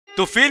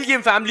तो fail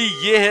game family,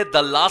 ये है the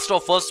last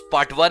of us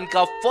part 1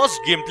 का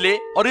फर्स्ट गेम प्ले।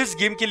 और इस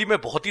गेम के लिए मैं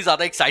बहुत ही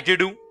ज्यादा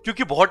एक्साइटेड हूं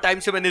क्योंकि बहुत टाइम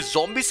से मैंने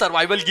ज़ॉम्बी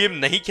सर्वाइवल गेम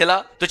नहीं खेला।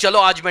 तो चलो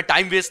आज मैं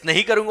टाइम वेस्ट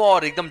नहीं करूंगा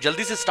और एकदम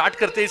जल्दी से स्टार्ट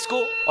करते हैं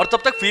इसको। और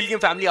तब तक फेल गेम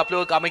फैमिली, आप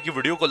लोगों का काम है कि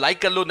वीडियो को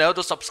लाइक कर लो, नए हो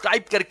तो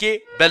सब्सक्राइब करके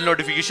बेल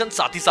नोटिफिकेशन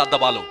साथ ही साथ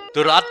दबा लो।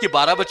 तो रात के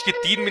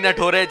 12:03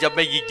 हो रहे हैं जब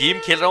मैं ये गेम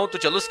खेल रहा हूं, तो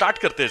चलो स्टार्ट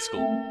करते हैं इसको।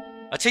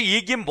 अच्छा,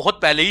 ये गेम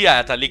बहुत पहले ही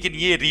आया था लेकिन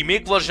ये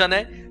रीमेक वर्जन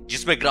है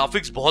जिसमें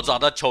ग्राफिक्स बहुत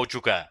ज्यादा अच्छा हो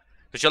चुका है।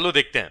 तो चलो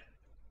देखते हैं।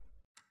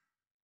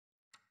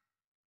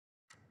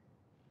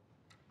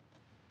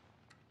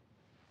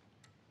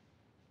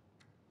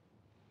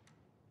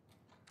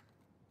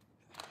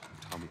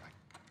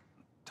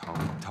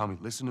 Tommy,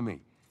 listen to me.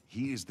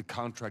 He is the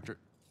contractor.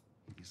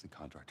 He's the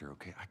contractor,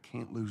 okay? I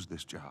can't lose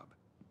this job.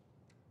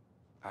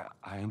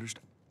 I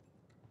understand.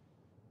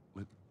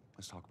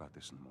 Let's talk about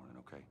this in the morning,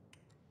 okay?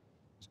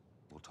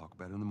 We'll talk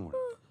about it in the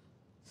morning.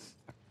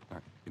 All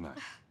right, good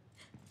night.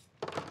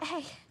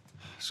 Hey.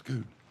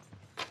 Scoot.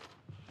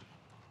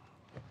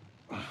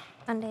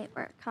 Monday at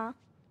work, huh?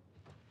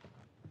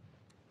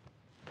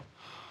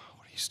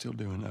 What are you still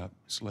doing up?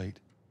 It's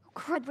late. Oh,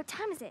 crud, what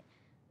time is it?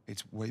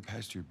 It's way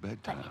past your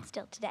bedtime. But it's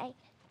still today.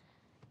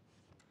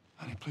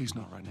 Honey, please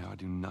not right now. I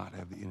do not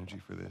have the energy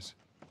for this.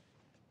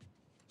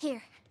 Here,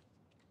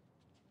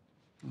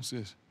 What's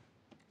this?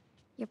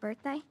 your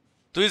birthday?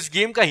 तो इस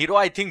game का hero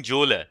I think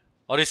जोल है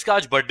और इसका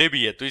आज birthday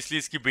भी है, तो इसलिए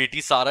इसकी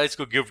बेटी सारा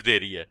इसको गिफ्ट दे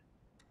रही है।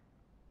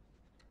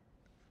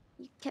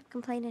 You kept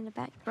complaining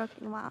about your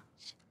broken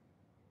watch.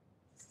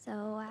 So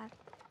I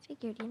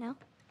figured, you know.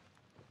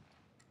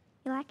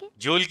 You like it?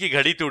 जोल की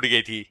घड़ी टूट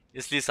गई थी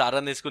इसलिए सारा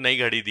ने इसको नई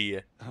घड़ी दी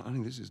है।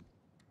 Honey, this is...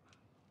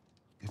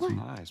 It's What?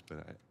 nice, but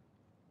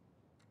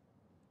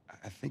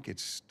I think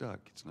it's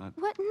stuck. It's not...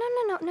 What?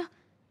 No.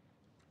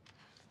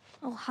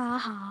 Oh, ha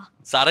ha.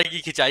 सारा की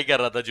खिंचाई कर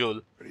रहा था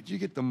जोल। Where did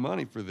you get the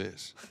money for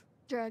this?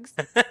 Drugs.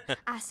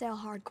 I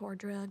sell hardcore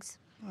drugs.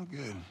 Oh,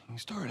 good. You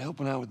started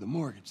helping out with the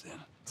mortgage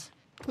then.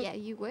 Yeah,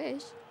 you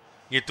wish.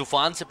 ये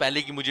तूफान से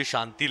पहले की मुझे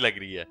शांति लग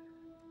रही है।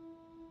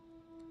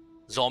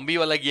 ज़ॉम्बी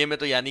वाला गेम है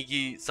तो यानी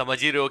कि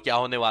समझ ही रहे हो क्या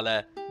होने वाला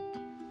है।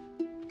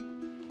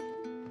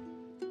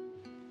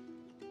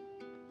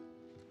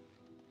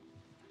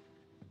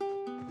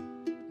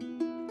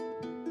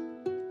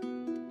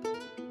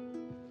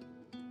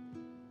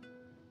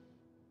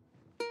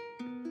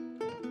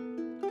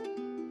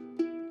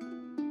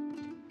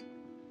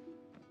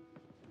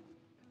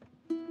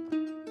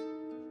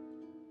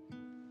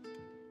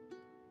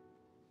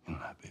 Good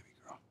night, baby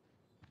girl.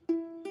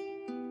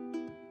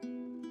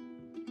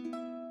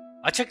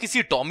 अच्छा,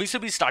 किसी टॉमी से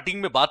भी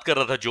स्टार्टिंग में बात कर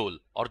रहा था जोल,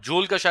 और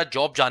जोल का शायद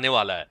जॉब जाने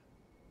वाला है।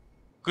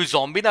 कोई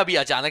ज़ॉम्बी ना भी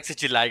अचानक से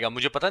चिल्लाएगा,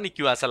 मुझे पता नहीं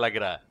क्यों ऐसा लग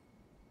रहा है।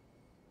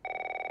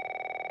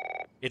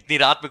 इतनी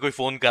रात में कोई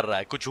फोन कर रहा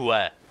है, कुछ हुआ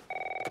है।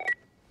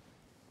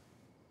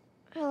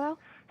 Hello?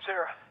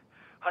 Sarah,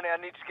 honey, I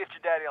need to get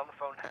your daddy on the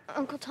phone.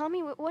 Uncle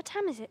Tommy, what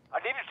time is it? I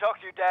need to talk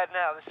to your dad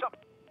now. There's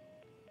something...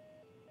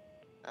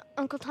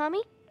 Uncle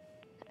Tommy?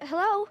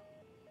 Hello?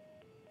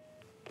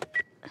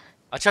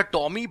 अच्छा,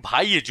 Tommy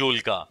भाई है जोल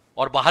का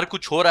और बाहर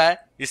कुछ हो रहा है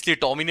इसलिए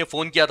टॉमी ने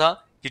फोन किया था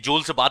कि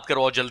जोल से बात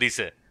करवाओ जल्दी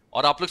से।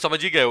 और आप लोग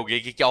समझ ही गए होंगे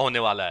कि क्या होने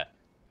वाला है।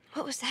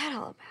 What was that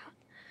all about?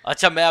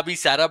 अच्छा, मैं अभी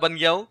सारा बन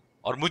गया हूं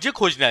और मुझे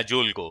खोजना है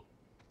जोल को।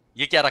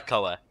 ये क्या रखा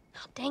हुआ है?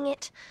 Oh, dang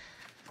it.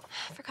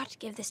 I forgot to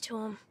give this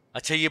to him.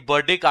 अच्छा, ये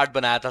बर्थडे कार्ड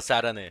बनाया था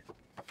सारा ने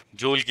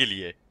जोल के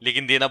लिए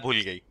लेकिन देना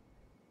भूल गई।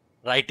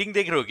 राइटिंग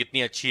देख रहे हो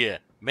कितनी अच्छी है।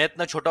 मैं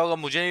इतना छोटा होगा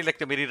मुझे नहीं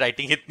लगता मेरी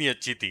राइटिंग इतनी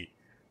अच्छी थी।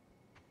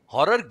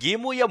 हॉरर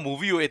गेम हो या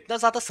मूवी हो, इतना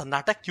ज्यादा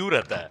सन्नाटा क्यों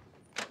रहता है?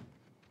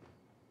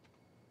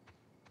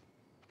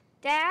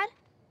 Dad?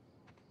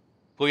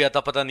 कोई आता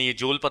पता नहीं है।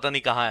 जोल पता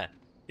नहीं कहाँ है।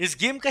 इस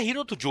गेम का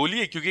हीरो तो जोल ही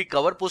है क्योंकि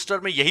कवर पोस्टर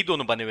में यही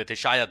दोनों बने हुए थे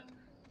शायद।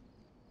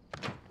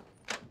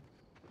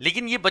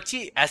 लेकिन ये बच्ची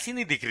ऐसी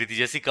नहीं दिख रही थी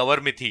जैसी कवर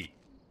में थी।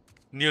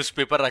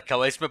 न्यूज़पेपर रखा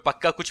हुआ है, इसमें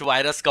पक्का कुछ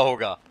वायरस का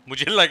होगा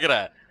मुझे लग रहा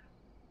है।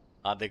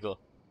 हाँ देखो,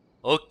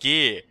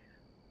 ओके,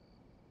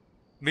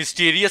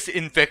 मिस्टीरियस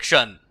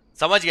इन्फेक्शन,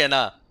 समझ गए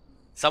ना?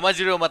 समझ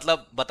रहे हो,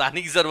 मतलब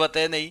बताने की जरूरत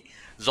है नहीं।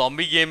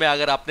 ज़ॉम्बी गेम है,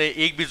 अगर आपने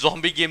एक भी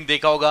ज़ॉम्बी गेम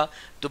देखा होगा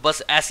तो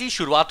बस ऐसी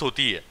शुरुआत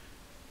होती है।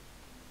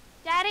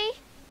 Daddy?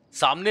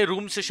 सामने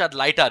रूम से शायद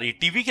लाइट आ रही है,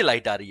 टीवी की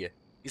लाइट आ रही है।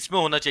 इसमें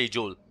होना चाहिए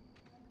जोल,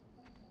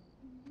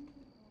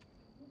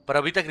 पर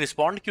अभी तक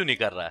रिस्पॉन्ड क्यों नहीं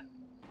कर रहा है?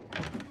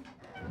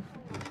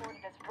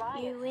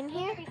 You in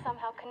here?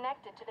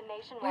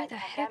 Where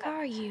the heck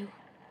are you?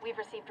 We've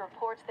received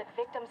reports that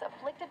victims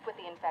afflicted with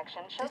the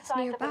infection show That's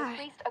signs of nearby.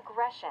 increased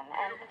aggression,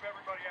 and Move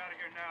everybody out of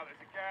here now.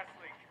 There's a gas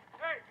leak.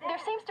 Hey,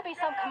 there seems to be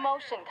some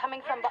commotion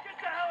coming from. get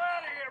the hell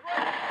out of here!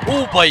 Run!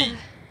 ओ भाई,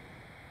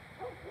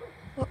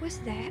 What was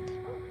that?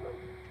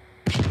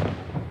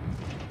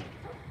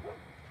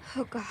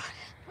 Oh God.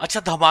 अच्छा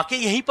धमाके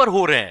यहीं पर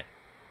हो रहे हैं,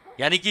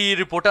 यानी कि ये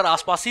रिपोर्टर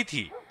आसपास ही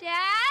थी।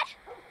 Dad?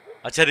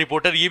 अच्छा,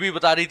 रिपोर्टर ये भी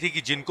बता रही थी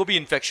कि जिनको भी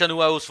इन्फेक्शन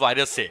हुआ है उस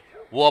वायरस से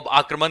वो अब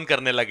आक्रमण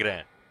करने लग रहे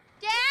हैं।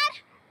 Dad?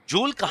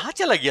 जोल कहाँ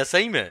चला गया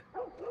सही में?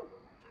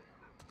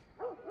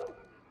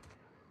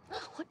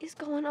 What is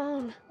going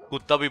on?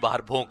 कुत्ता भी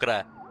बाहर भौंक रहा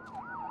है।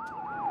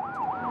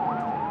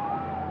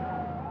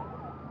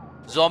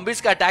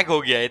 ज़ॉम्बीज का अटैक हो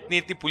गया,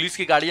 इतनी पुलिस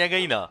की गाड़ियां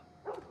गई ना।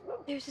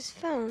 There's his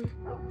phone.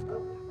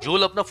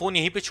 जोल अपना फोन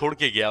यहीं पे छोड़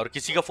के गया और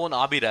किसी का फोन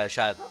आ भी रहा है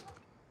शायद।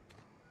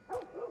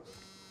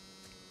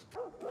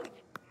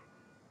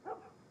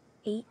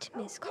 8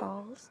 missed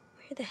calls.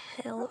 Where the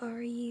hell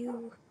are you?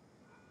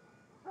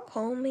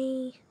 Call me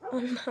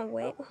on my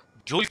way.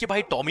 जोल के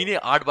भाई टॉमी ने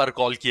 8 बार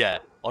कॉल किया है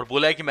और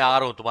बोला है कि मैं आ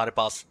रहा हूं तुम्हारे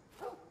पास।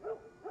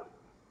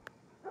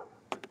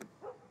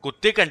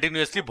 कुत्ते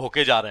कंटिन्यूअसली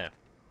भौंके जा रहे हैं।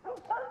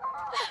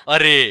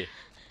 अरे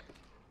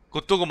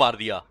कुत्तों को मार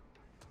दिया।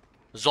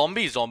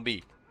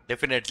 ज़ॉम्बी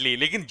डेफिनेटली,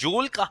 लेकिन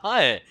जोल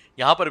कहां है?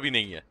 यहां पर भी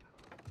नहीं है।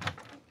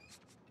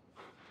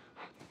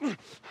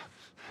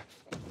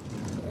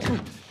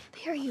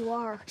 There you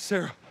are.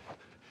 Sarah,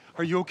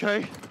 are you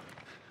okay?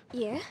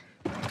 Yeah?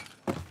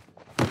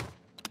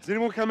 Has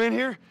anyone come in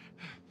here?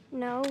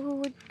 No, who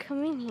would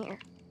come in here?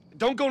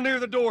 Don't go near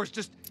the doors.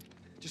 Just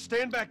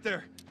stand back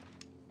there.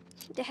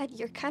 Dad,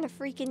 you're kind of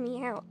freaking me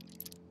out.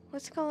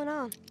 What's going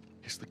on?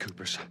 It's the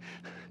Coopers.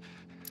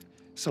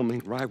 Something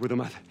ain't right with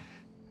them. I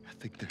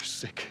think they're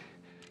sick.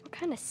 What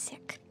kind of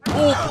sick?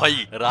 ओ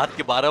भाई रात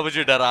के 12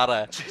 बजे डरा रहा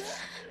है।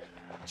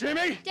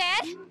 Jimmy!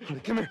 Dad?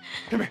 Honey, come here.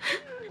 Come here.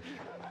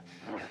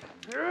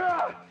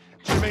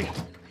 Jimmy!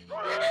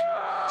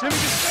 Jimmy,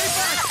 just stay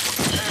back!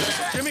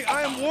 Jimmy,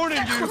 I am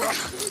warning you!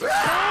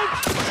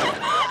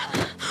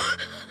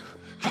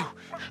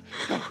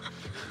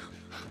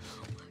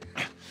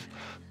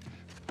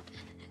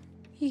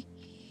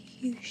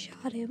 You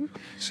shot him.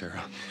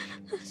 Sarah,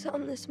 I saw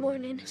him this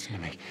morning. listen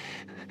to me.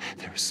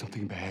 There is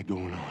something bad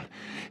going on.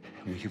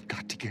 We have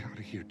got to get out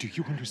of here. Do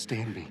you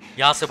understand me?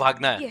 यहां से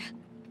भागना है। Yeah.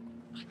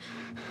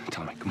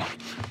 Tommy, come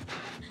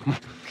on.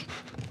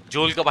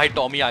 जोल का भाई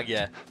Tommy आ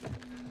गया है।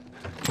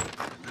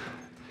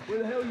 Where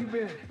the hell you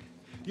been?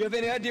 You have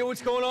any idea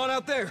what's going on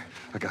out there?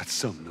 I got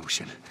some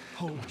notion.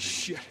 Holy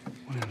shit.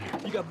 What in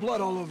there? You got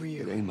blood all over It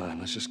you. ain't mine.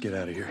 Let's just get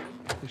out of here.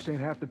 They're saying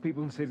half the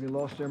people in the city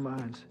lost their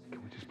minds. Can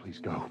we just please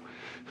go?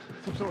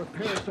 Some sort of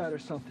parasite or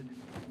something.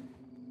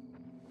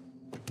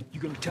 You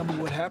gonna tell me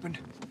what happened?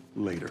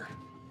 Later.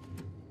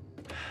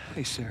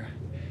 Hey, Sarah.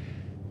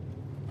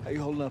 How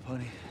you holding up,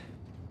 honey?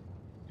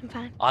 I'm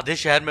fine. आधे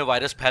शहर में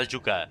virus फैल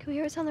चुका है। Can we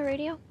hear us on the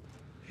radio?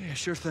 Yeah,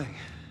 sure thing.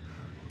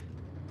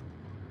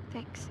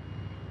 Thanks.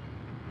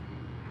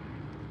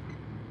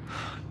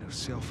 No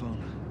cell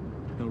phone.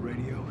 No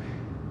radio.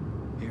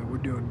 Yeah,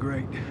 we're doing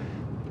great.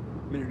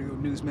 A minute ago,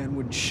 newsman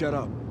wouldn't shut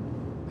up.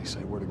 They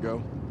say where to go?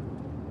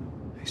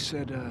 They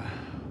said,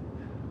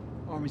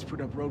 Army's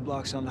put up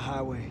roadblocks on the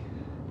highway.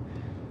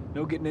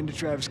 No getting into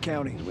Travis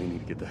County. We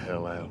need to get the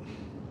hell out.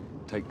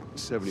 Take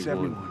 71.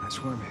 71,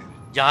 that's where I'm headed.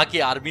 यहाँ की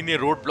army ने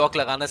road block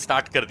लगाना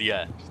start कर दिया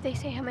है। Did they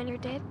say how many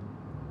are dead?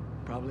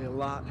 Probably a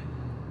lot.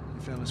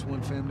 They found this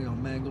one family all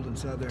mangled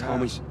inside their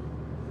Tommy. house.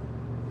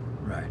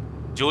 Right.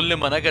 जोल ने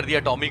मना कर दिया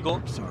टॉमी को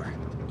Sorry.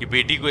 कि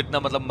बेटी को इतना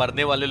मतलब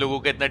मरने वाले लोगों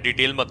का इतना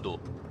डिटेल मत दो।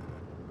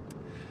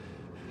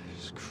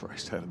 Jesus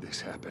Christ, how did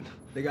this happen?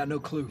 They got no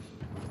clue.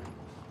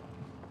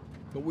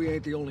 But we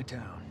ain't the only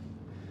town.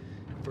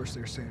 First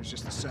they were saying it's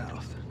just the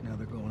south. Now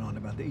they're going on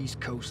about the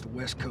east coast, the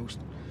west coast.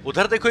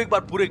 उधर देखो एक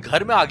बार पूरे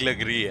घर में आग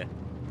लग रही है।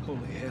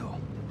 Holy hell.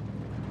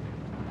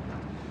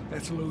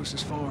 That's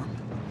Lewis's farm.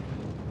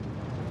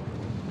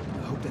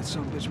 I hope that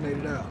son bitch made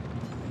it out.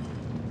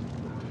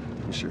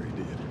 I'm sure he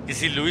did.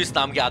 किसी लुइस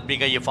नाम के आदमी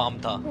का ये फार्म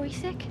था। Were we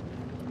sick?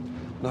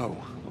 No,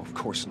 of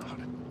course not.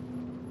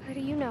 How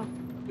do you know?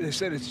 They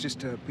said it's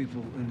just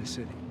people in the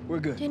city. We're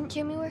good. Didn't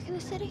Jimmy work in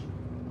the city?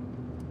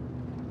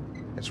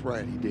 That's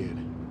right, he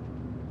did.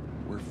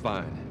 We're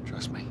fine,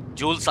 trust me.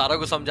 जोल सारा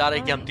को समझा रहा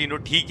है कि हम तीनों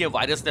ठीक है,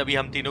 वायरस ने अभी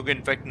हम तीनों को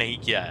इन्फेक्ट नहीं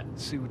किया है।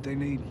 See what they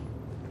need.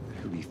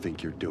 Who do you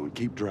think you're doing?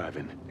 Keep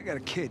driving. They got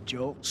a kid,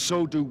 Joel. So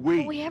do But we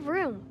we. have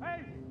room.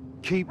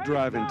 Keep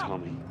driving,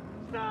 Tommy.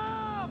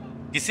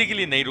 किसी के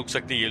लिए नहीं रुक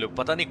सकते ये लोग,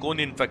 पता नहीं कौन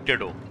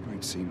इन्फेक्टेड हो। You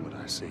ain't seen what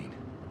I've seen.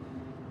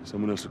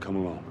 Someone else will come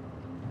along.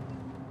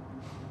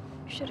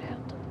 Should have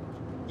helped him.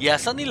 ये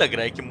ऐसा नहीं लग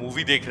रहा है कि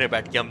मूवी देख रहे हैं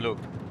बैठ के हम लोग।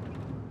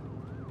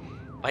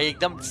 भाई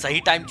एकदम सही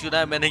टाइम चुना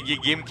है मैंने ये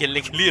गेम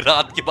खेलने के लिए,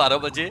 रात के 12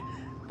 बजे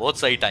बहुत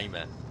सही टाइम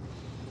है।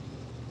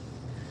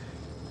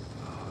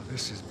 Oh,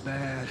 this is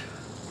bad.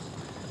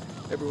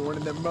 Everyone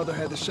and their mother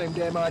had the same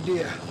damn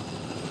idea.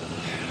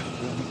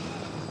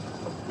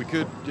 We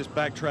could just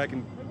backtrack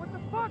and... What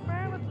the fuck,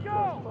 man? Let's go!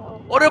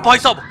 अरे भाई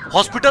साहब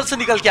हॉस्पिटल से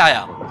निकल के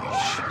आया।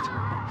 Shit.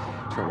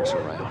 Turn us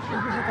around.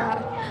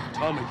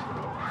 Tommy!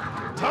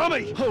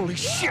 Tommy! Holy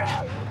shit!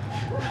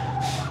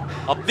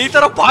 अपनी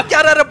तरफ भाग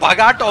क्या रहा है?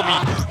 भागा Tommy.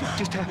 What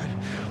just happened?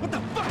 What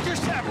the fuck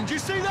just happened? Did you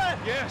see that?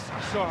 Yes,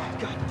 I saw it.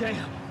 God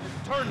damn.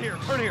 Turn here,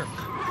 turn here.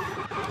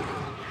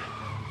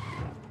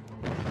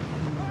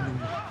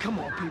 Come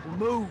on, people,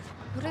 move.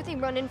 What are they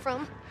running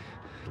from?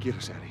 Get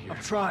us out of here.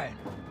 I'm trying.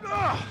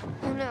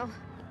 Oh no.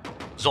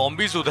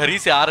 Zombies उधर ही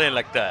से आ रहे हैं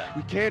लगता है।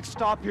 We can't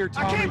stop here, I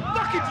Tommy. can't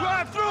fucking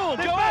drive through them,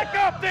 Then Joel. back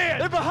up then!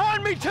 They're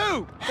behind me,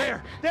 too.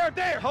 There.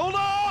 Hold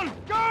on!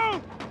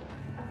 Go!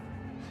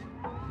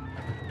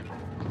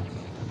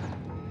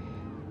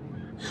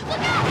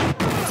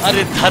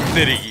 अरे धत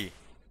तेरी की,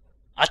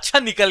 अच्छा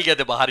निकल गए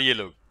थे बाहर ये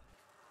लोग।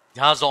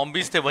 जहां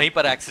zombies थे वहीं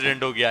पर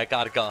एक्सीडेंट हो गया है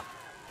कार का।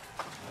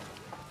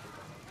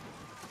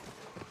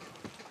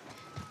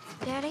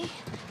 Daddy?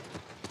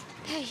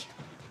 Hey.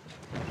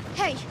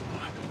 Hey.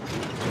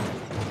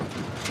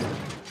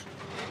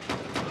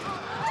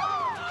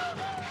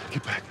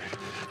 Get back, baby.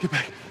 Get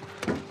back.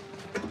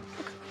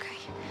 Okay.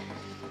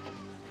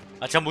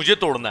 अच्छा मुझे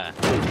तोड़ना है।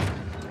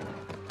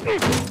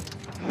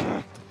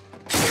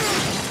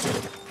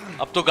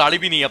 अब तो गाड़ी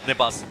भी नहीं है अपने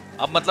पास,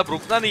 अब मतलब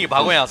रुकना नहीं है,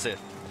 भागो यहां से।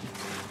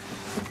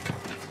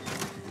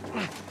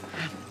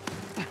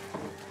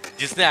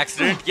 जिसने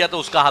एक्सीडेंट किया तो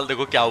उसका हाल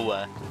देखो क्या हुआ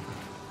है।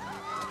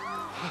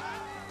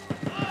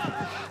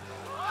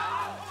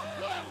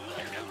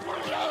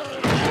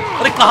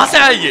 अरे कहां से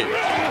आया ये?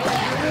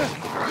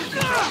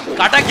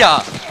 काटा क्या?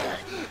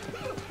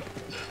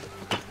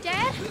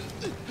 Dad?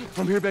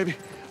 I'm here, baby.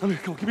 I'm here.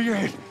 Come on, give me your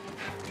hand.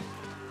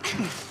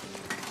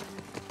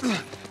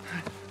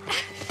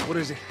 What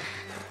is it?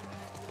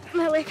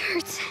 My leg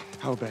hurts.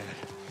 How bad?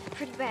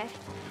 Pretty bad.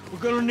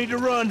 We're gonna need to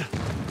run.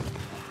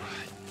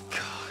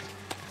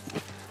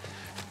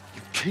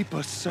 Keep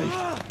us safe.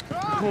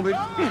 Come on, baby.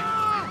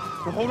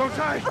 Now hold on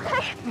tight.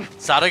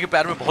 सारा के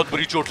पैर में बहुत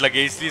बुरी चोट लगी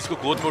है, इसलिए इसको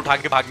गोद में उठा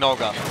के भागना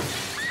होगा। Daddy,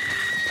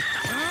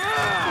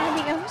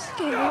 I'm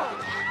scared.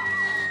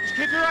 Just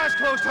keep your eyes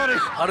closed, honey.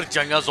 हर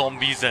जगह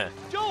zombies हैं।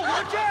 Joel,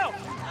 watch out!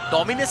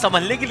 टॉमी ने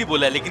संभलने के लिए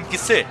बोला है, लेकिन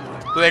किससे?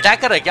 कोई अटैक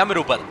कर रहा है क्या मेरे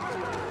ऊपर?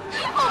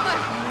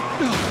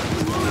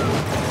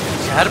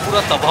 शहर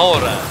पूरा तबाह हो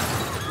रहा है।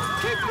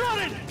 Keep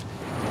running!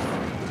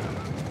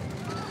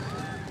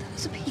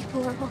 Those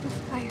people are on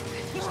fire.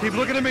 Just keep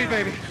looking at me,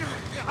 baby.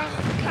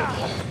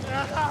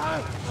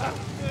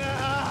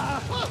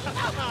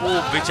 ओ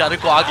बेचारे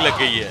को आग लग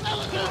गई है।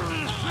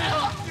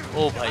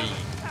 ओ भाई,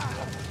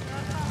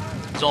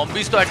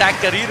 zombies तो अटैक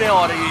कर ही रहे हैं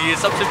और ये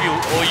सबसे भी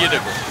ओ ये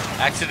देखो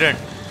accident.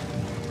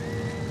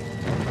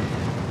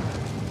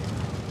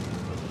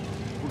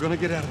 We're gonna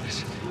get out of this.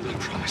 I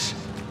promise.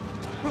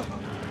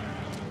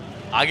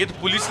 आगे तो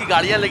पुलिस की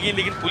गाड़ियां लगी हैं,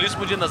 लेकिन पुलिस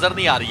मुझे नजर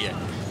नहीं आ रही है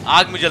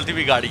आग में जलती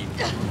हुई गाड़ी।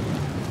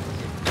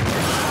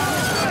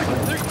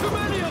 There's too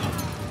many of them!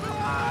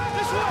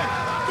 This way!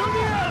 Through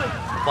the alley!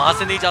 वहां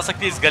से नहीं जा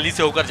सकती, इस गली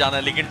से होकर जाना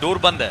है, लेकिन डोर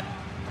बंद है।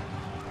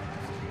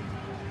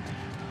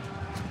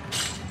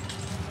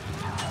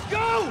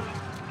 Go!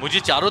 मुझे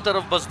चारों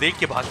तरफ बस देख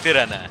के भागते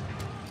रहना है,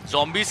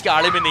 zombies के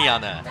आड़े में नहीं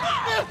आना है।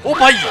 ओ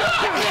भाई,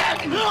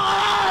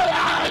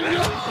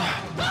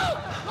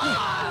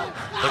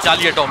 बचा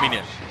लिया टॉमी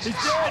ने। He's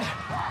dead.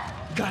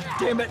 God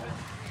damn it.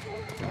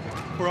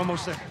 We're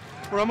almost there.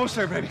 We're almost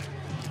there, baby.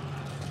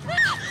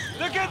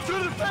 They're getting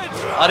through the fence!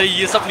 अरे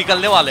ये सब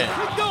निकलने वाले हैं।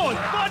 Keep going!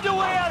 Find your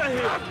way out of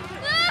here!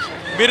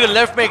 मेरे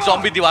लेफ्ट में एक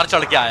ज़ॉम्बी दीवार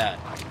चढ़ के आया है,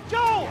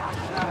 Joel!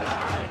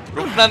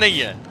 रुकना नहीं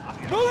है।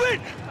 Move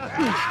it!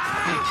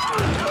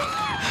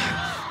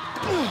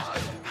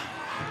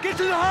 Get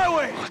to the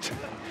highway!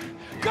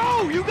 Go!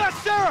 You got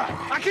Sarah!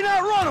 I can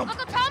outrun them!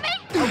 Uncle Tommy?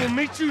 I will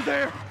meet you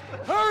there!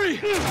 Hurry!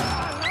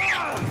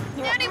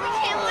 Daddy, we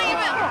can't leave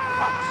him.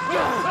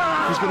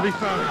 He's gonna be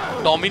fine.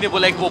 Tommy ने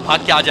बोला कि वो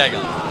भाग के आ जाएगा।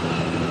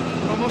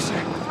 We're almost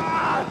there.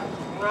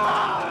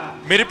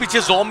 मेरे पीछे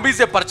zombies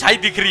से परछाई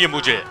दिख रही है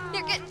मुझे।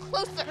 They're getting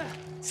closer.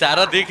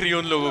 सारा देख रही है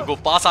उन लोगों को,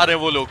 पास आ रहे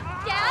हैं वो लोग।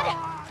 Dad?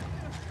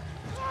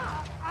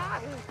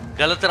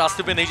 गलत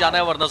रास्ते पे नहीं जाना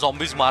है वरना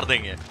zombies मार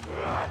देंगे।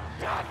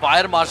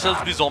 फायर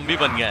मार्शल्स भी zombie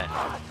बन गए हैं।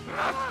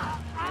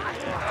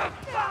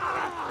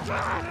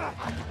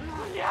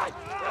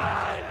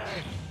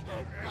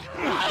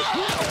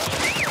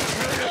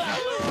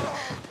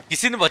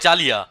 किसी ने बचा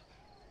लिया।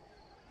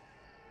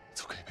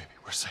 It's okay, baby.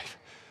 We're safe.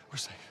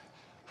 We're safe.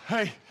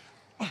 Hey,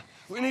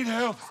 we need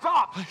help.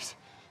 Stop! Please.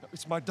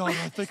 It's my daughter.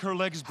 I think her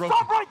leg is broken.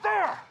 Stop right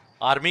there!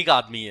 Army का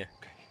आदमी है।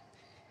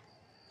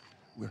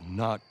 We're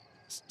not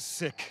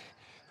sick.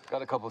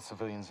 Got a couple of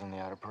civilians in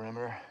the outer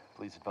perimeter.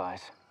 Please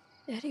advise.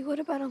 Daddy, what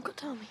about Uncle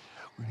Tommy?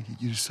 We're gonna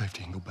get you to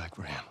safety and go back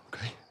for him,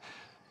 okay?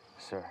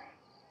 Sir,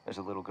 there's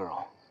a little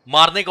girl.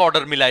 मारने का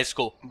order मिला है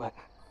इसको। But,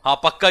 हाँ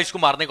पक्का इसको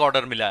मारने का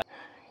ऑर्डर मिला है।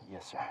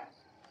 yes, sir.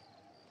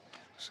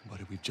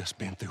 Somebody, we've just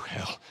been through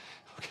hell.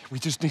 Okay, we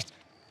just need.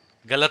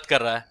 गलत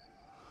कर रहा है।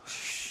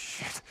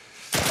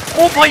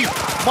 ओ भाई,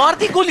 मार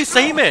दी गोली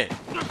सही में।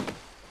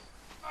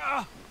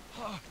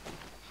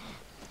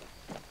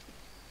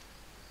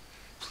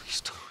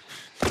 Please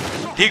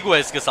don't. ठीक हुआ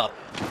इसके साथ।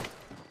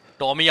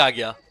 टॉमी आ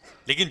गया,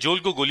 लेकिन जोल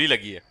को गोली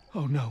लगी है।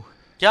 Oh no.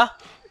 क्या?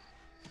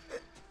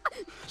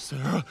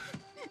 Sarah.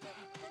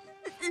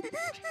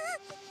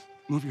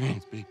 Move your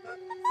hands, baby.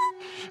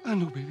 I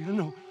know, baby. I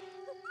know.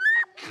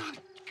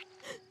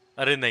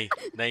 अरे नहीं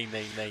नहीं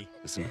नहीं नहीं।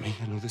 Listen to me.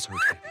 I know this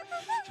hurts, baby.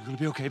 You're gonna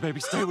be okay, baby.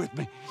 Stay with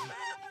me. All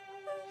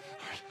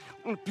right,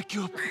 I'm gonna pick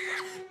you up.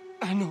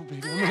 I know,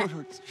 baby. I know it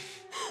hurts.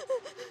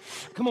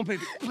 Come on,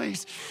 baby.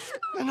 Please.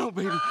 I know,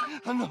 baby.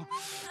 I know.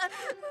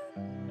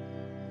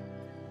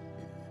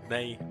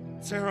 नहीं।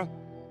 Sarah.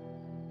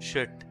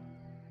 Shit.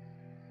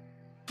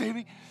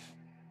 Baby.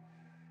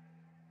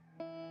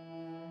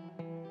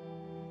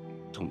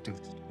 Don't do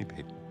this to me,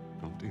 baby.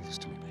 Don't do this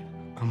to me, baby.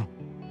 Come on.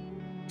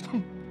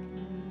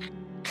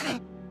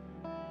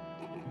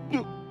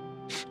 No.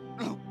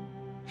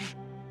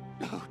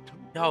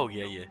 क्या हो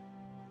गया ये?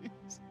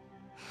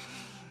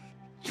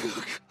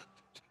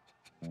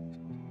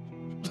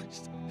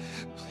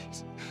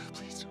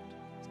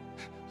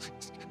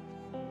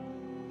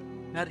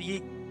 यार ये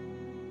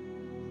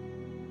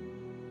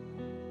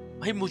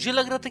भाई मुझे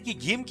लग रहा था कि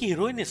गेम की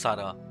हीरोइन है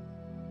सारा।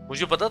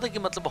 मुझे पता था कि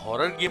मतलब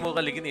हॉरर गेम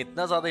होगा, लेकिन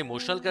इतना ज्यादा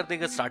इमोशनल कर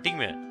देगा स्टार्टिंग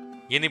में,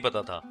 ये नहीं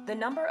पता था। The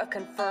number of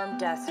confirmed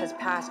deaths has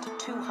passed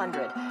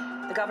 200.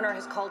 The governor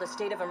has called a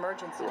state of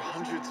emergency. There are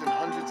hundreds and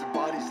hundreds of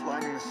bodies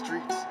lining the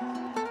streets.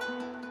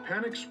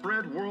 Panic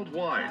spread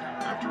worldwide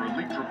after a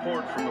leaked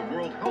report from the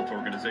World Health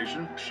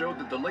Organization showed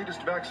that the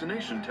latest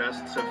vaccination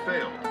tests have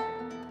failed.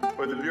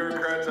 With the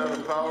bureaucrats out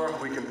of power,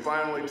 we can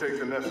finally take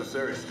the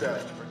necessary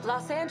steps.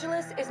 Los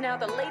Angeles is now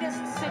the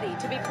latest city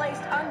to be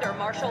placed under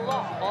martial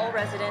law. All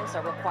residents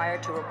are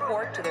required to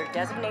report to their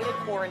designated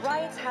quarantine.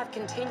 Riots have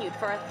continued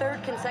for a third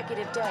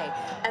consecutive day,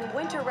 and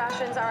winter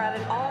rations are at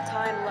an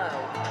all-time low.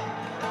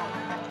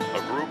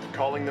 A group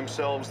calling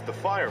themselves the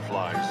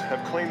Fireflies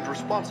have claimed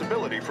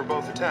responsibility for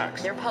both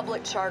attacks. Their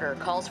public charter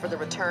calls for the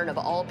return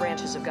of all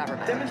branches of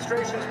government.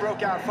 Demonstrations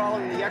broke out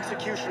following the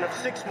execution of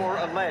 6 more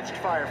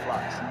alleged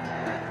Fireflies.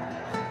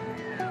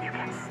 You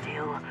can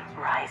still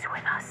rise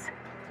with us.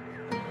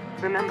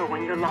 Remember,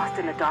 when you're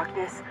lost in the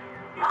darkness,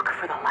 look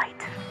for the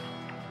light.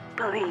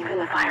 Believe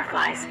in the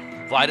Fireflies.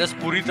 Virus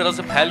पूरी तरह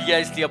से फैल गया,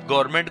 इसलिए अब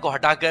government को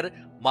हटाकर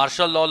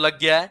martial law लग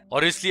गया है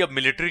और इसलिए अब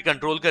मिलिट्री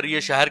कंट्रोल कर रही है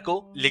शहर को।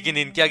 लेकिन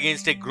इनके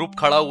अगेंस्ट एक ग्रुप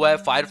खड़ा हुआ है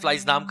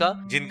फायरफ्लाइज नाम का,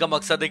 जिनका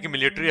मकसद है कि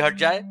मिलिट्री हट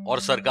जाए और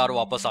सरकार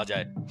वापस आ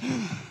जाए।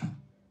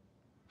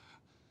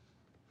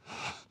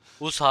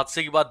 उस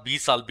हादसे के बाद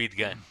 20 साल बीत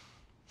गए।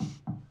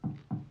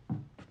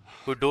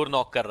 कोई डोर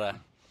नॉक कर रहा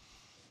है।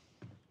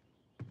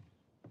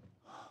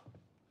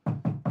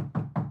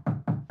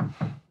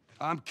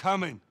 I'm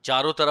coming.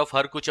 चारों तरफ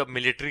हर कुछ अब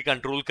मिलिट्री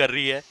कंट्रोल कर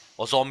रही है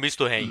और ज़ॉम्बीज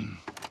तो हैं ही।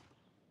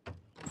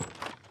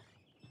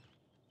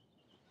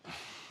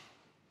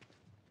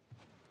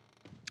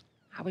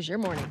 How was your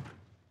morning?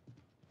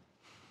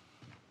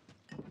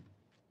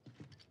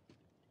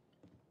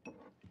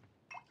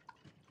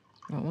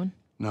 Want one?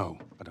 No,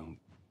 I don't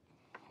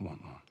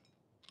want one.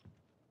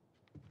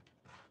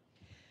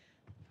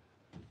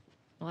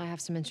 Well, I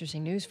have some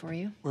interesting news for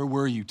you. Where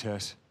were you,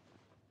 Tess?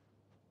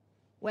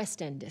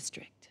 West End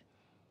District.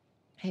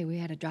 Hey, we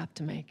had a drop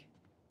to make.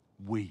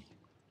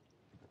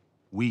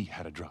 We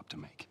had a drop to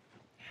make.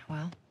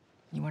 Well,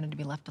 you wanted to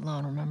be left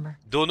alone, remember?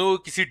 दोनों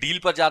किसी deal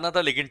पर जाना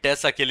था, लेकिन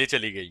टेस अकेले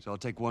चली गई। So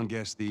I'll take one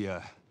guess. The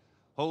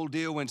whole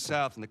deal went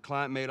south and the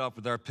client made off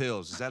with our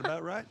pills. Is that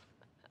about right?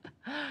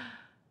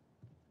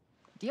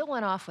 Deal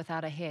went off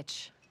without a hitch.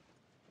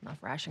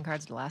 Enough ration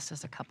cards to last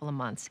us a couple of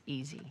months,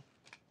 easy.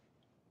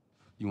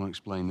 You want to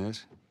explain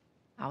this?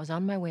 I was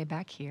on my way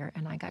back here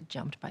and I got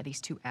jumped by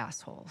these 2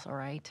 assholes, all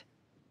right?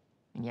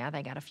 And yeah,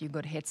 they got a few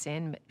good hits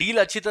in, but... deal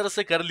अच्छी तरह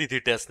से कर ली थी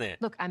टेस ने।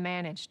 Look, I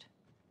managed.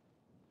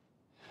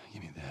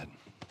 Give me that.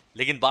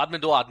 लेकिन बाद में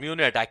 2 आदमियों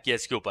ने अटैक किया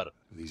इसके ऊपर।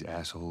 Are these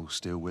assholes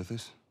still with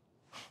us?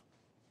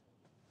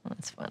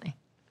 That's funny.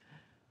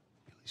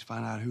 At least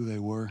find out who they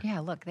were. Yeah,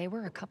 look, they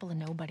were a couple of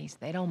nobodies.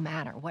 They don't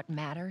matter. What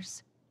matters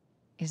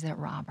is that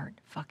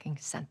Robert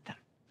fucking sent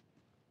them.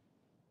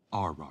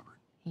 Our Robert.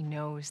 He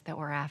knows that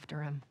we're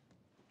after him.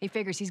 He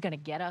figures he's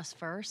gonna get us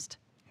first.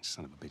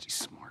 Son of a bitch,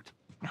 he's smart.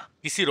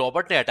 किसी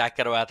Robert ने attack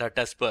करवाया था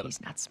टेस पर।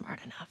 He's not smart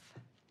enough.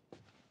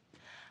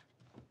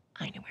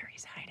 I know where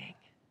he's hiding.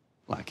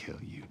 Like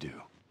hell you do.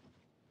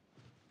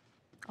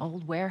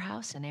 Old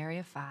warehouse in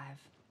Area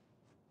 5.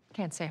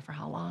 Can't say for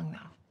how long,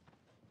 though.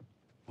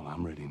 Well,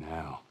 I'm ready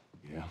now.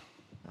 Yeah?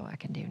 Oh, I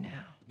can do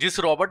now. जिस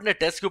Robert ने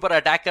टेस के ऊपर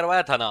attack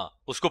करवाया था ना,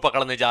 उसको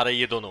पकड़ने जा रहे हैं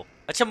ये दोनों।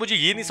 अच्छा, मुझे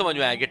ये नहीं समझ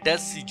में आया कि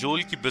टेस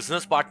जोल की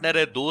बिजनेस पार्टनर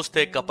है, दोस्त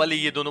है, कपल है,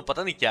 ये दोनों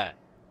पता नहीं क्या है।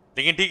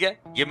 लेकिन ठीक है,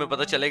 ये मैं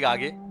पता चलेगा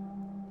आगे।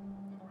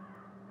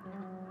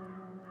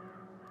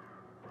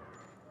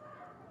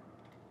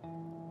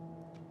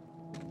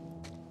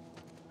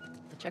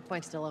 The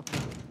checkpoint's still open.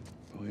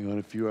 Only got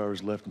a few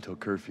hours left until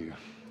curfew.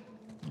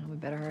 Well, we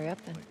better hurry up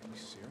then. Are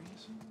you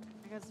serious?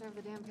 I got served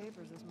the damn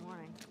papers this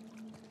morning.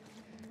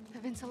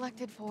 I've been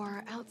selected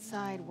for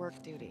outside work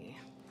duty.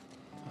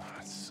 Oh,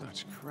 that's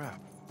such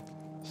crap.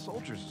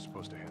 Soldiers are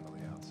supposed to handle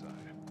the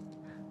outside.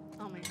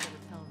 I'll make sure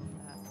to tell them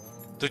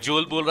that. तो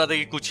जोल बोल रहा था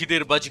कि कुछ ही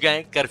देर बच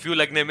गए curfew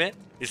लगने में,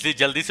 इसलिए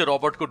जल्दी से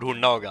रॉबर्ट को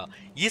ढूंढना होगा।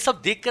 ये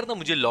सब देखकर ना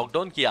मुझे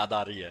लॉकडाउन की याद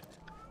आ रही है।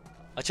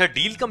 अच्छा,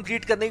 डील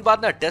कंप्लीट करने के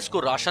बाद ना टेस को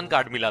राशन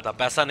कार्ड मिला था,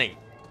 पैसा नहीं।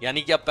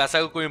 यानी कि अब पैसा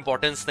का कोई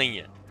इंपॉर्टेंस नहीं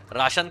है।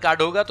 राशन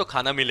कार्ड होगा तो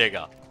खाना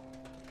मिलेगा।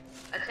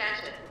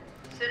 Attention.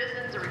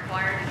 Citizens are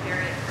required to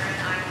carry a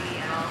current ID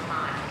at all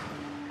times.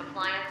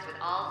 Compliance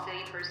with all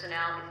city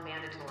personnel is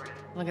mandatory.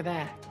 Look at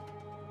that.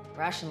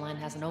 Ration line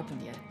hasn't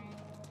opened yet.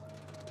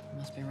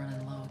 Must be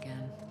running low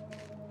again.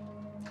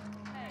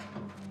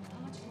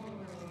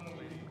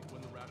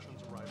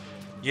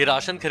 ये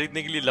ration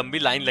खरीदने के लिए लंबी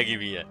line लगी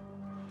हुई है।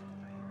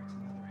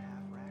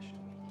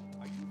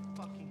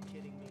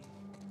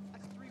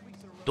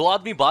 दो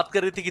आदमी बात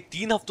कर रहे थे कि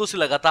 3 हफ्तों से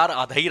लगातार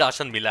आधा ही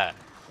राशन मिला है।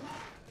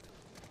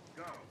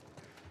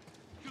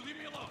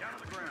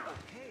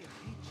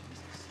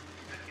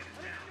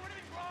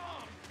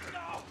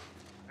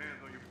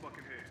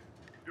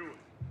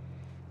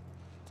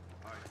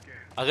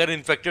 अगर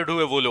इन्फेक्टेड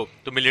हुए वो लोग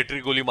तो मिलिट्री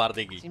गोली मार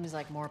देगी। Seems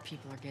like more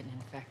people are getting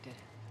infected.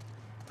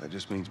 That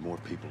just means more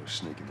people are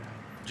sneaking out.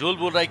 जोल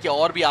बोल रहा है कि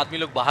और भी आदमी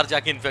लोग बाहर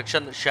जाके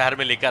इन्फेक्शन शहर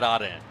में लेकर आ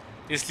रहे हैं,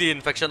 इसलिए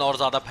इन्फेक्शन और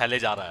ज्यादा फैले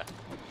जा रहा है।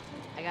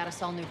 I got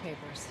us all new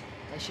papers.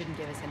 They shouldn't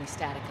give us any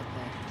static up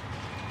there.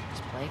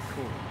 Just play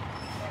cool.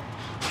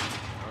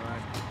 All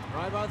right,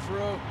 drive on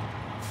through.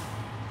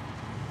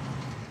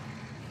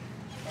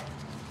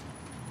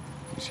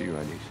 You see your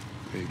IDs?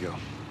 There you go.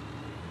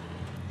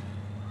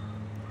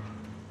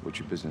 What's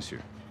your business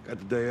here? Got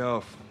the day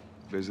off.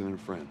 Visiting a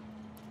friend.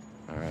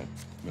 All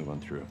right, move on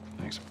through.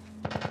 Thanks.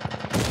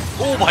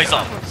 ओ भाई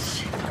साहब!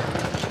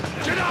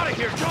 Get out of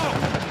here, Joe!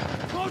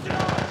 Close it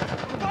off!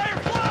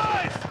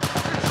 Fireflies!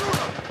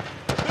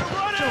 They're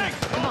running!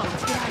 Come on,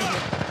 let's get out of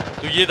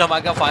here. तो ये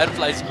धमाका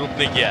fireflies group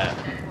ने किया है।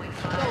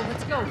 Go,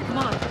 let's go. Come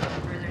on.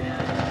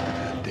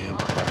 Damn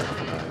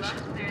fireflies.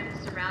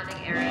 Surrounding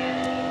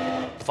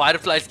area.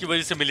 Fireflies की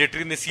वजह से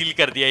मिलिट्री ने सील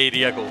कर दिया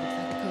एरिया को। The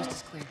coast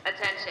is clear.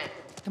 Attention.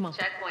 Come on.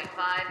 Checkpoint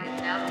 5 is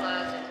now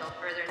closed until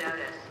further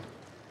notice.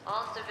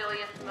 All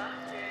civilians must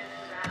clear the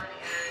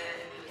surrounding area.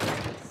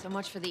 So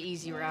much for the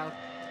easy route.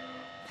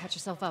 Patch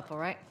yourself up, all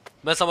right?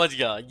 मैं समझ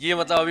गया, ये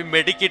मतलब अभी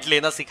medkit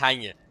लेना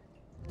सिखाएंगे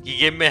कि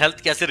game में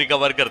हेल्थ कैसे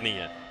रिकवर करनी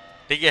है।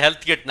 ठीक है,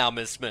 हेल्थ किट नाम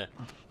है इसमें।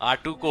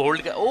 R2 को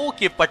होल्ड कर,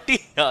 ओके पट्टी,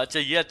 अच्छा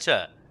ये अच्छा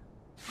है।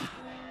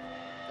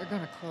 They're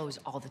gonna close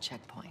all the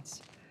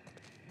checkpoints.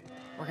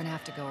 We're gonna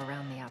have to go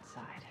around the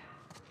outside.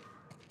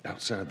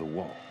 Outside the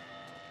wall.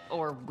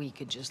 Or we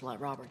could just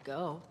let Robert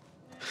go.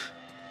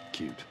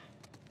 Cute.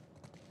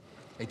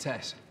 Hey,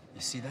 Tess,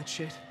 you see that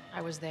shit?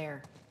 I was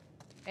there.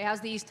 Hey,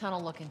 how's the east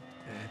tunnel looking?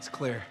 Yeah, it's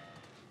clear.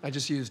 I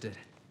just used it.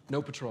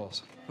 No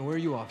patrols. And where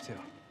are you off to?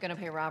 Gonna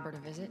pay Robert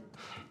a visit?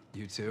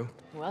 You too?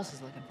 Who else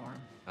is looking for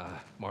him?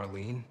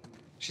 Marlene.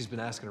 She's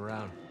been asking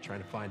around,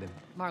 trying to find him.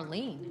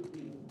 Marlene?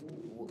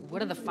 What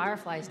do the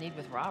Fireflies need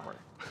with Robert?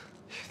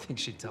 You think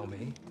she'd tell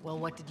me?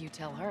 Well, what did you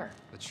tell her?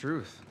 The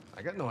truth.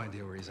 I got no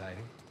idea where he's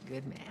hiding.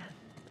 Good man.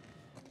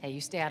 Hey,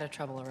 you stay out of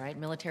trouble, all right?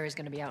 Military's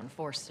gonna be out in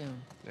force soon.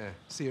 Yeah,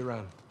 see you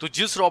around. तो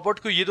जिस Robert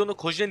को ये दोनों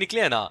खोजने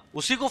निकले हैं ना,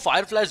 उसी को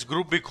फायरफ्लाइज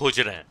ग्रुप भी खोज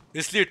रहे हैं।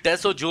 इसलिए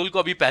टेस और जोल को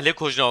अभी पहले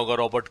खोजना होगा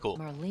रॉबर्ट को।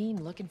 Marlene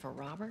looking for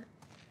Robert?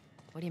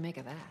 What do you make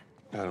of that?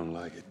 I don't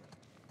like it.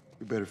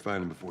 We better find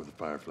him before the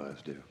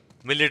fireflies do.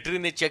 Military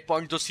ने चेक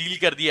पॉइंट तो सील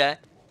कर दिया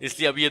है,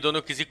 इसलिए अब ये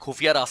दोनों किसी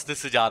खुफिया रास्ते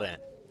से जा रहे हैं।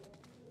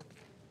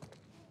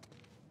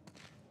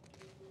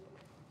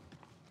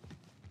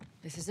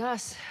 This is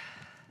us.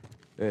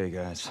 Hey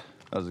guys,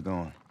 how's it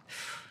going?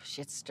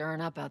 Shit's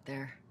stirring up out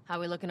there. How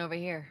we looking over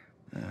here?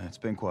 It's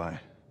been quiet.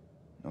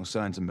 No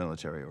signs of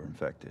military or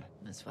infected.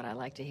 That's what I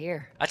like to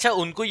hear. अच्छा,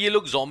 उनको ये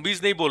लोग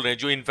zombies नहीं बोल रहे हैं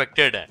जो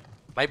infected है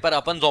भाई, पर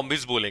अपन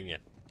zombies बोलेंगे।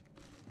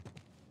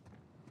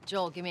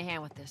 Joel, give me a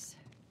hand with this.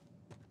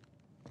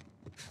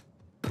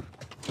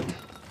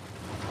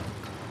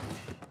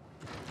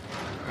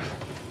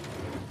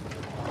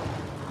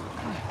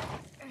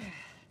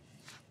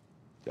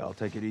 I'll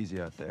take it easy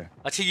out there.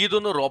 अच्छा, ये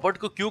दोनों रॉबर्ट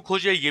को क्यों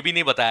खोजे ये भी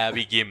नहीं बताया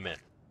अभी गेम में।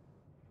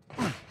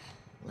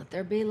 Let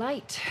there be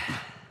light.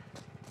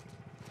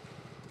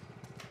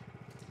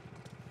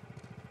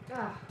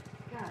 Oh,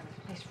 God,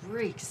 this place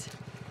reeks.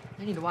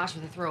 I need to watch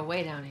what they throw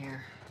away down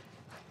here.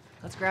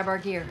 Let's grab our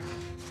gear.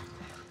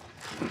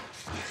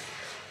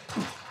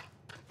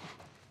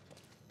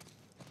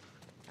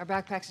 Our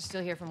backpacks are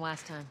still here from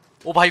last time.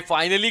 ओ भाई,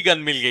 finally gun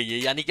मिल गई है,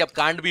 यानी कि अब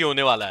कांड भी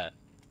होने वाला है।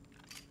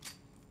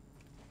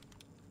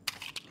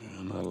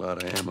 Not a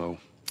lot of ammo.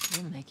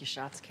 We'll make your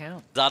shots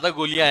count. ज्यादा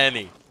गोलियां है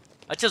नहीं।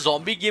 अच्छा,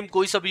 ज़ॉम्बी गेम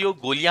कोई सा भी हो,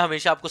 गोलियां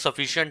हमेशा आपको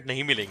सफिशिएंट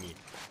नहीं मिलेंगी।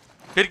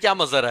 फिर क्या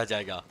मजा रह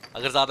जाएगा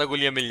अगर ज्यादा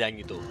गोलियां मिल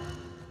जाएंगी तो।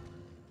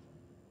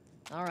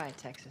 All right,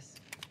 Texas.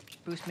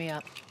 Boost me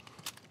up.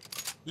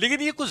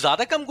 लेकिन ये कुछ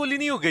ज्यादा कम गोली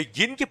नहीं हो गई,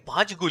 गिन के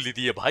 5 गोली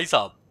दी है भाई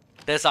साहब।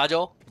 टेस आ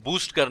जाओ,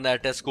 बूस्ट करना है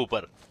टेस को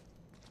ऊपर।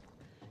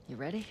 You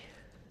ready?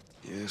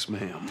 Yes,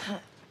 ma'am.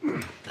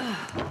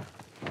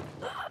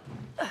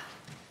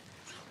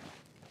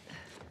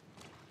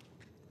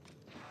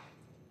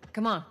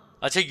 Come on.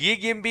 अच्छा, ये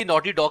गेम भी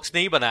नॉटी डॉग्स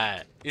ने ही बनाया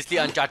है, इसलिए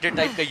अनचार्टेड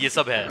टाइप का ये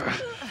सब है।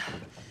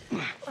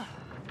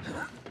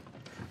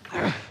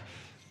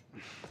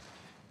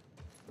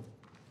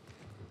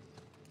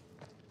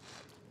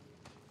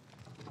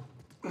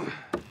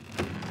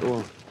 Go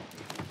on.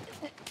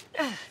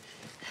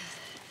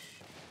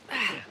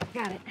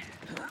 Got it.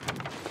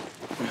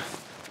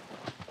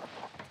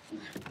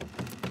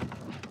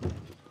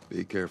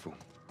 Be careful.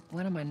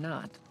 When am I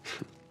not?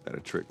 That a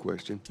trick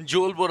question?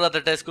 जोल बोल रहा था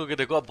टेस को कि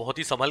देखो अब बहुत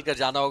ही संभल कर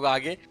जाना होगा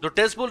आगे, तो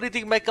टेस बोल रही थी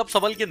कि मैं कब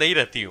संभल के नहीं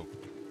रहती हूँ।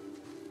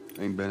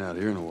 Ain't been out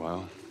here in a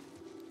while.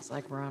 It's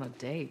like we're on a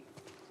date.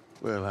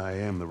 Well, I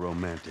am the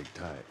romantic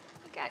type.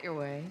 Got your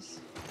ways.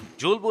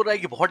 जोल बोल रहा है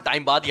कि बहुत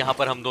टाइम बाद यहाँ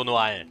पर हम दोनों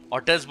आए हैं,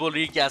 और टेस बोल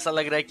रही है कि ऐसा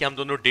लग रहा है कि हम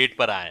दोनों डेट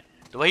पर आए।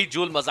 तो वही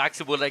जोल मजाक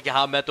से बोल रहा है कि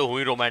हाँ मैं तो हूँ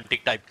ही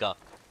रोमांटिक टाइप का।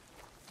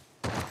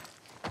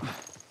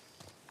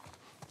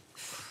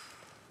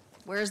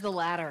 Where's the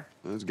ladder?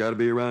 It's got to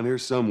be around here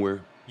somewhere.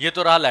 ये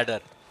तो रहा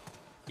लैडर,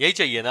 यही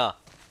चाहिए ना।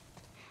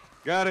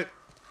 Got it.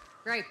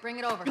 Great, bring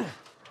it over.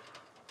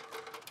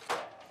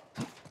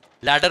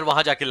 Ladder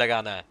वहां जाके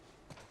लगाना है।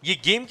 ये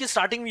गेम की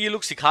स्टार्टिंग में ये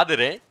लोग सिखा दे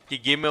रहे हैं कि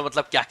गेम में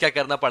मतलब क्या क्या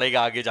करना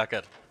पड़ेगा आगे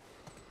जाकर।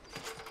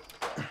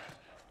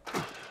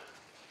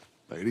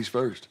 Ladies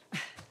first.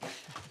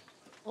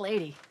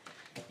 Lady,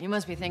 you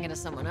must be thinking of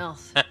someone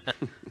else.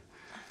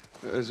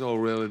 That's all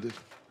relative.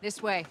 This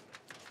way.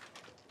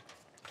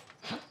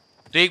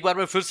 तो एक बार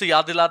मैं फिर से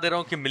याद दिला दे रहा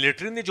हूँ कि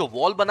मिलिट्री ने जो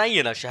वॉल बनाई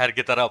है ना शहर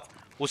की तरफ,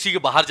 उसी के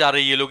बाहर जा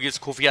रहे हैं ये लोग इस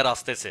खुफिया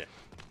रास्ते से।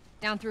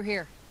 Down through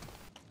here.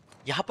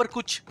 यहाँ पर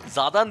कुछ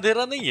ज्यादा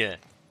अंधेरा नहीं है।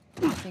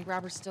 Think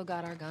Robert's still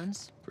got our guns?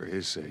 For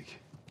his sake,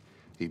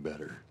 he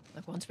better.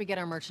 Look, once we get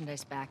our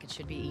merchandise back, it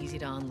should be easy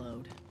to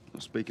unload.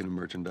 Well, speaking of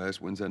merchandise,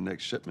 when's that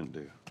next shipment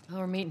due? Oh,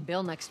 we're meeting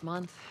Bill next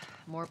month.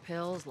 More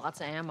pills,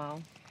 lots of ammo.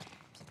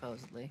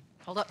 Supposedly.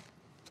 Hold up.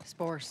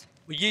 Spores.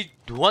 ये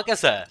धुआं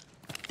कैसा है?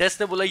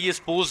 Test ने बोला ये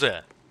spores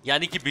है,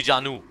 यानी कि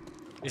बीजाणु।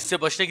 इससे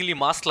बचने के लिए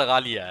मास्क लगा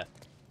लिया है।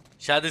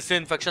 शायद इससे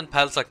इन्फेक्शन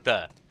फैल सकता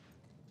है।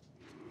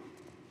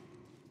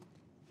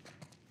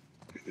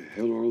 Where the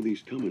hell are all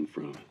these coming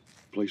from?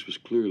 The place was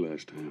clear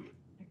last time.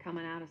 They're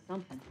coming out of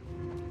something.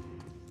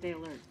 Stay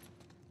alert.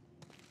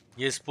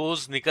 ये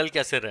स्पोर्स निकल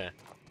कैसे रहे?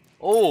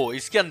 ओह,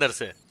 इसके अंदर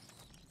से।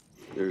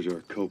 There's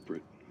our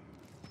culprit.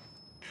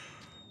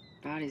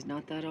 Body's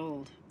not that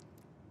old.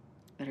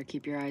 Better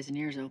keep your eyes and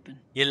ears open.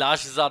 ये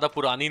लाश ज्यादा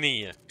पुरानी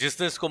नहीं है।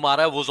 जिसने इसको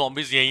मारा है वो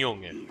ज़ॉम्बीज यही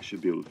होंगे। I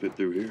should be able to fit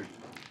through here.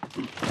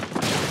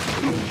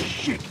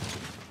 Shit.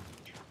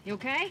 You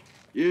okay?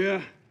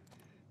 Yeah.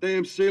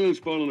 Damn ceiling's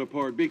falling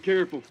apart. Be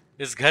careful.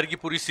 इस घर की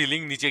पूरी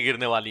सीलिंग नीचे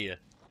गिरने वाली है।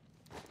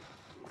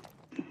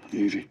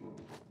 Easy.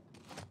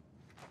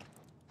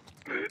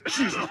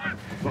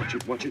 Watch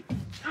it, watch it.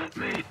 Help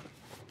me.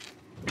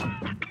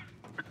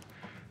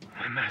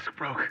 My mask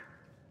broke.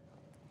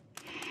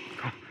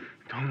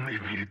 Don't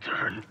leave me to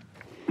turn.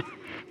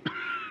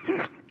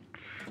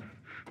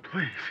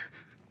 Please.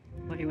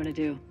 What do you want to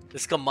do?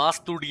 इसका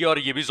mask टूट गया और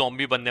ये भी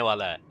ज़ॉम्बी बनने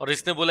वाला है और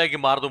इसने बोला है कि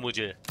मार दो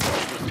मुझे।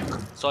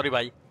 सॉरी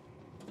भाई।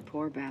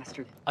 Poor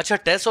bastard. अच्छा,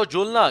 टेस और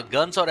जोल ना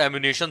गन्स और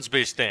एम्युनिशंस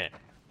बेचते हैं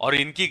और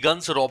इनकी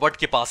गन्स रॉबर्ट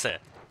के पास है,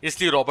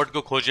 इसलिए रॉबर्ट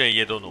को खोजे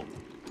ये दोनों।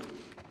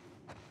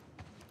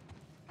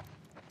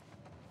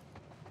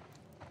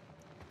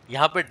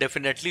 यहाँ पे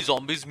डेफिनेटली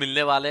ज़ॉम्बीज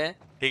मिलने वाले हैं,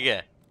 ठीक है,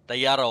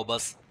 तैयार रहो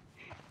बस।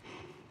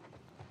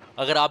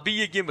 अगर आप भी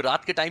ये गेम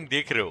रात के टाइम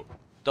देख रहे हो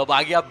तो अब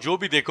आगे आप जो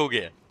भी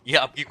देखोगे ये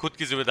आपकी खुद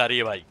की जिम्मेदारी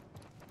है भाई।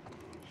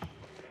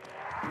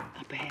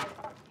 Up ahead.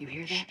 You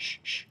hear that?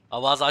 Shh.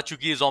 आवाज आ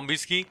चुकी है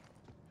ज़ॉम्बीज की।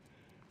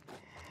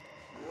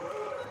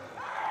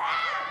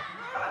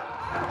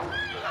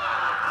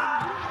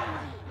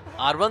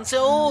 R1 से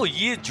ओ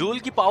ये जोल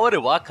की पावर है,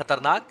 वाह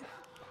खतरनाक।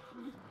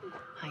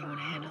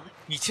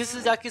 पीछे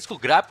से जाके इसको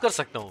ग्रैब कर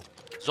सकता हूँ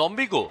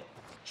ज़ॉम्बी को।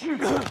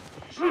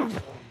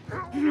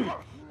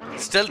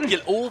 स्टेल्थ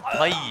किल, ओ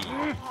भाई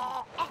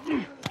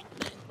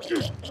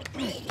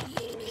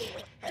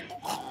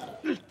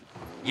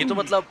ये तो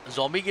मतलब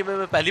ज़ॉम्बी गेम में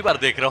मैं पहली बार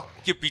देख रहा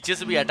हूँ कि पीछे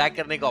से भी अटैक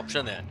करने का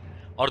ऑप्शन है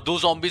और दो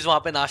ज़ॉम्बीज वहां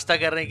पे नाश्ता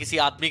कर रहे हैं किसी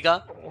आदमी का।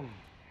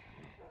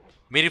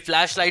 मेरी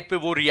फ्लैशलाइट पे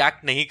वो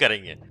रिएक्ट नहीं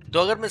करेंगे, तो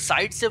अगर मैं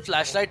साइड से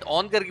फ्लैशलाइट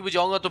ऑन करके भी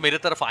जाऊंगा तो मेरे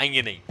तरफ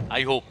आएंगे नहीं।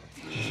 I hope.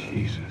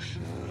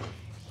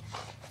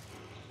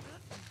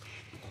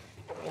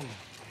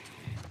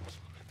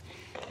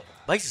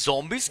 भाई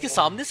ज़ॉम्बीज के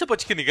सामने से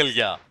बच के निकल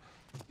गया।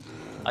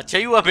 अच्छा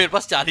ही हुआ मेरे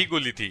पास 4 ही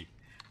गोली थी।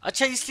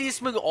 अच्छा, इसलिए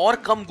इसमें और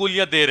कम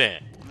गोलियां दे रहे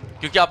हैं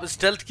क्योंकि आप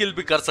स्टेल्थ किल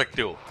भी कर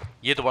सकते हो।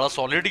 ये तो बड़ा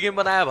सॉलिड गेम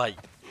बनाया भाई।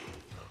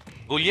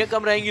 गोलियां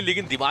कम रहेंगी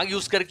लेकिन दिमाग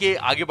यूज करके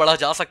आगे बढ़ा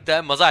जा सकता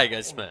है, मजा आएगा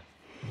इसमें।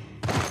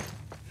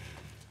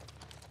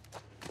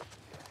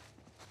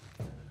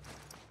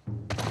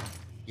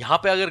 यहाँ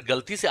पे अगर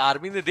गलती से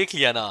आर्मी ने देख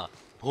लिया ना,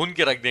 भून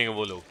के रख देंगे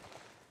वो लोग।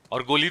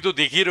 और गोली तो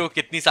देख ही रहे हो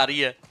कितनी सारी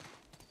है।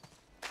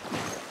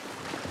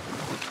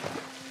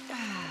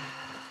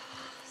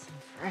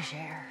 Fresh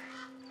air.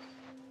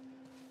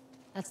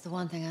 That's the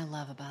one thing I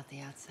love about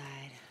the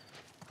outside.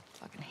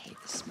 Fucking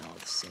hate the smell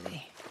of the city.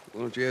 Why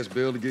don't you ask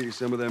Bill to get you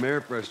some of them air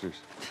fresheners?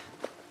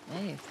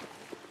 Hey, if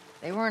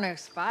they weren't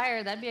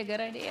expired, that'd be a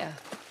good idea.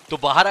 तो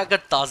बाहर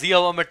आकर ताजी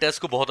हवा में टेस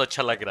को बहुत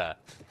अच्छा लग रहा है।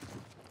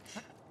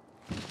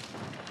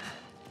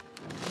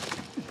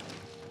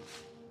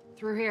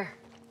 Through here.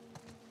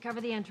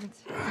 Cover the entrance.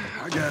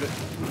 I got it.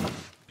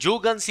 जो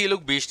गन्स ये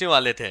लोग बेचने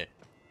वाले थे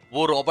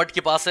वो रॉबर्ट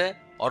के पास है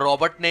और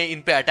रॉबर्ट ने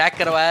इन पे अटैक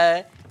करवाया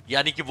है,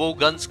 यानी कि वो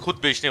गन्स खुद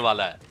बेचने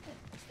वाला है,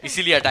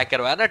 इसीलिए अटैक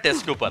करवाया ना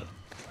टेस्ट के ऊपर।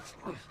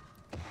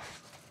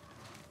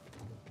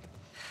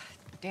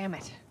 Damn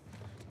it.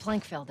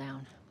 Plank fell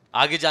down.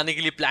 आगे जाने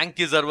के लिए प्लैंक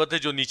की जरूरत है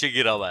जो नीचे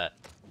गिरा हुआ है।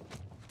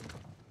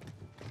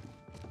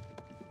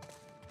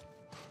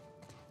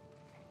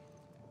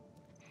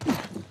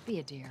 Be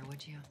a dear,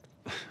 would you?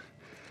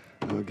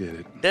 I'll get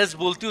it. टेस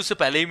बोलती उससे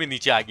पहले ही मैं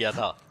नीचे आ गया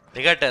था।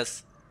 देखा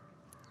टेस?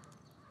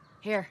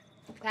 Here,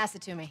 pass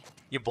it to me.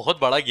 ये बहुत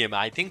बड़ा गेम है,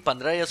 आई थिंक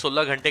 15 या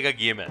 16 घंटे का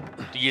गेम है,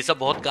 तो ये सब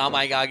बहुत काम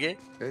आएगा आगे।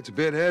 It's a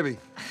bit heavy.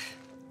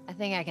 I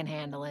think I can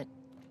handle it.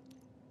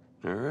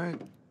 All right.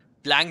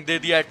 Planck दे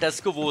दिया है टेस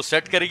को, वो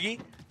सेट करेगी,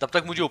 तब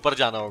तक मुझे ऊपर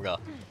जाना होगा।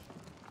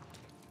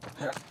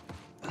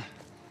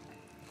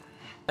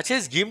 अच्छा,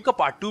 इस गेम का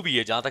पार्ट 2 भी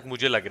है जहां तक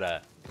मुझे लग रहा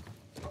है।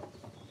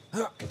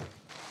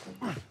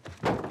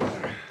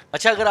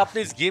 अच्छा, अगर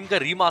आपने इस गेम का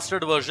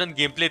रीमास्टर्ड वर्जन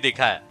गेम प्ले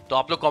देखा है तो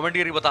आप लोग कमेंट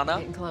करके बताना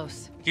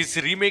कि इस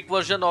रीमेक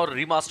वर्जन और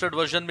रीमास्टर्ड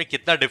वर्जन में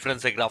कितना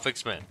डिफरेंस है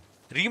ग्राफिक्स में।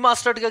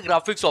 रीमास्टर्ड का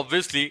ग्राफिक्स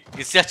ऑब्वियसली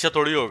इससे अच्छा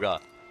थोड़ी होगा।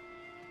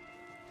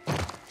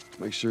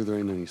 Make sure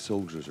there ain't any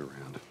soldiers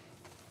around.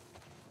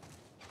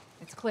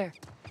 It's clear.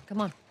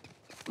 Come on.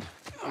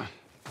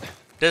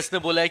 टेस ने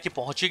बोला है कि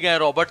पहुंच ही गए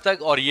रॉबर्ट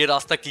तक और ये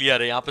रास्ता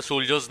क्लियर है, यहाँ पे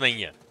सोल्जर्स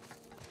नहीं है।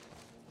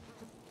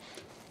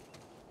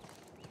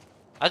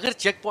 अगर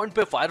चेक पॉइंट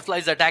पे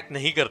फायरफ्लाइज अटैक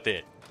नहीं करते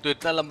तो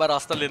इतना लंबा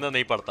रास्ता लेना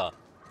नहीं पड़ता।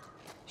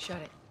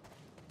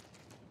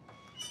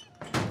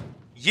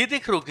 ये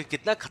देख रहे हो कि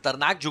कितना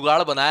खतरनाक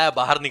जुगाड़ बनाया है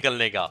बाहर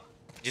निकलने का,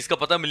 जिसका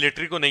पता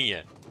मिलिट्री को नहीं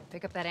है।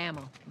 Pick up that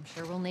ammo. I'm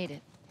sure we'll need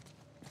it.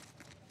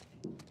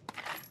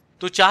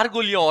 तो 4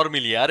 गोलियां और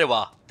मिली है। अरे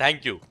वाह,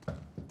 थैंक यू।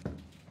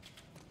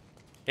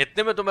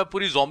 इतने में तो मैं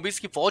पूरी ज़ॉम्बीज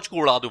की फौज को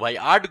उड़ा दूं भाई।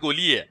 8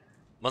 गोली है,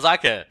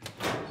 मजाक है।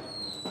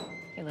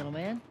 Hey, little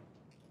man.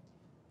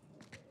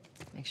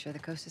 Make sure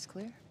the coast is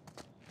clear.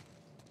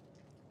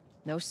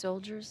 No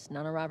soldiers,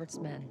 none of Robert's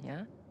men,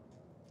 yeah?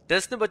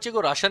 टेस ने बच्चे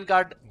को राशन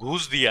कार्ड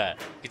घूस दिया है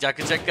कि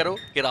जाके चेक करो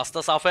कि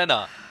रास्ता साफ है ना,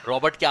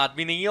 रॉबर्ट के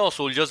आदमी नहीं है और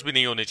सोल्जर्स भी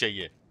नहीं होने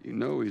चाहिए। You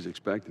know he's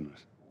expecting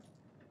us.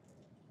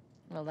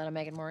 Well, that'll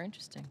make it more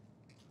interesting.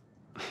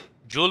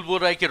 जोल बोल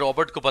रहा है कि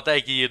रॉबर्ट को पता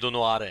है कि ये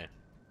दोनों आ रहे हैं।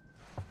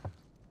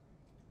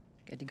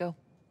 Good to go.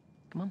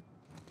 Come on.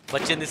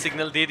 बच्चे ने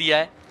सिग्नल दे दिया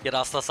है कि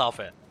रास्ता साफ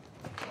है।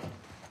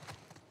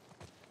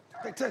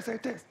 Hey, Tess, hey,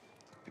 Tess.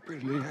 Hey,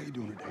 pretty lady, how you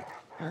doing today?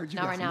 I heard you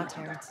Not got right some- now,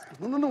 Terrence.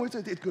 No, it's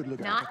good.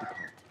 Look, I got the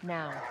call. Not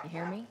now. You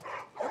hear me?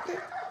 Okay.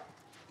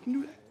 You can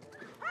do that.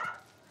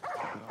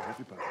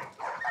 Everybody.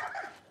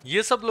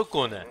 ये सब लोग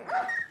कौन है?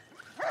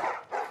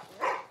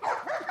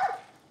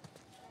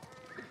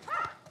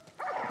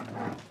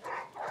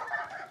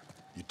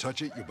 You touch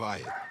it, you buy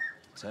it.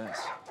 Tess,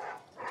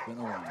 it's been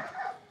a while.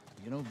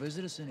 You don't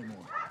visit us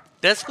anymore.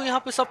 टेस को यहाँ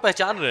पे सब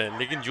पहचान रहे हैं,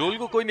 लेकिन जोल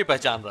को कोई नहीं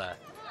पहचान रहा है।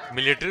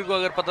 मिलिट्री को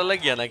अगर पता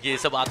लग गया ना कि ये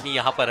सब आदमी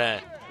यहाँ पर हैं,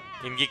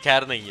 इनकी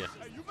खैर नहीं है।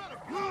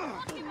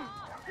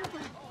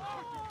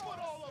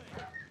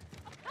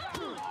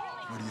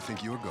 Where do you think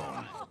you're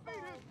going?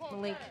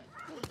 Malik,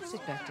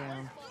 sit back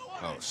down.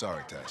 Oh,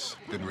 sorry, Tess.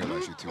 Didn't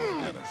realize you two were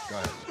together. Go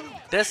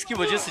ahead. टेस की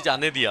वजह से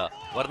जाने दिया,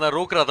 वरना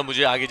रोक रहा था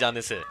मुझे आगे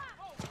जाने से।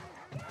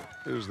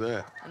 Who's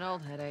that? An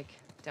old headache.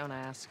 Don't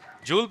ask.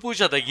 जोल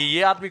पूछा था कि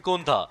ये आदमी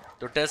कौन था,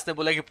 तो टेस ने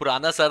बोला कि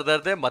पुराना सर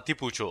दर्द है, मत ही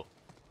पूछो।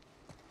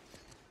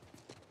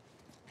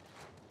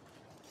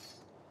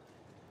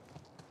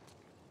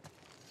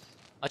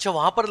 अच्छा,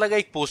 वहां पर लगा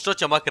एक पोस्टर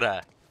चमक रहा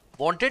है।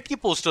 वांटेड की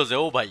पोस्टर्स है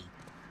ओ भाई।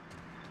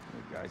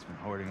 The guy's been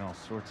hoarding all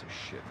sorts of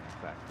shit in his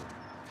factory.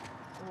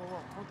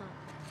 Whoa, hold on.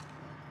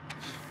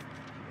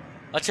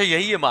 अच्छा,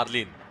 यही है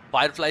मार्लिन,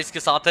 फायरफ्लाइज के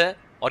साथ है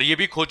और ये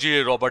भी खोजी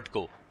है रॉबर्ट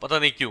को, पता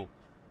नहीं क्यों।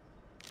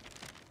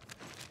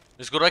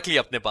 इसको रख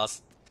लिया अपने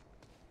पास।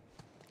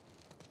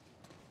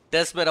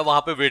 टेस मेरा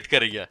वहां पे वेट कर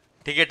रही है।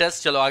 ठीक है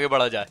टेस, चलो आगे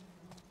बढ़ा जाए।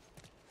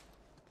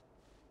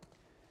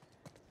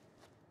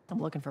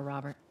 I'm looking for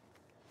Robert.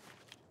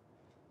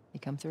 You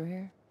come through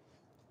here?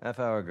 Half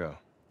hour ago.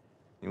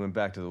 He went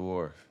back to the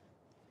wharf.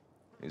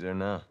 He's there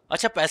now.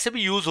 अच्छा, पैसे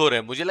भी यूज हो रहे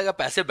हैं, मुझे लगा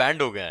पैसे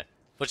बैंड हो गए हैं।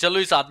 पर चलो,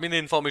 इस आदमी ने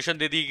इंफॉर्मेशन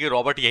दे दी कि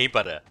रॉबर्ट यहीं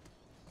पर है।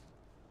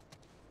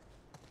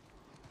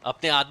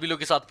 अपने आदमी लोग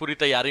के साथ पूरी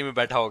तैयारी में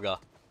बैठा होगा,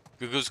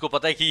 क्योंकि उसको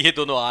पता है कि ये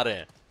दोनों आ रहे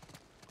हैं।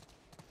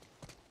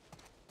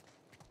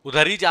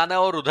 उधर ही जाना है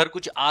और उधर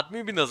कुछ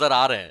आदमी भी नजर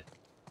आ रहे हैं।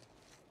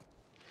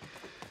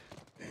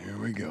 Here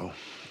we go.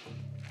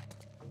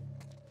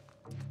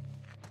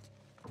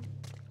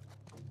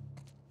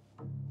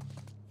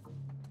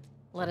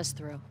 Let us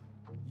through.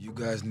 You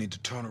guys need to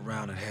turn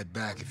around and head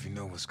back if you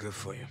know what's good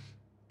for you.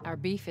 Our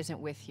beef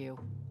isn't with you.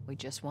 We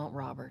just want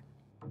Robert.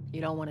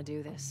 You don't want to do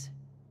this.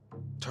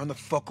 Turn the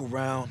fuck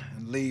around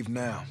and leave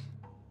now.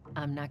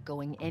 I'm not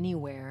going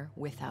anywhere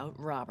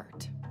without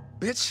Robert.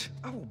 Bitch,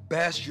 I will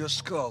bash your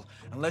skull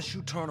unless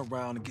you turn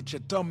around and get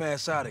your dumb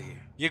ass out of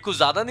here. ये कुछ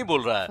ज्यादा नहीं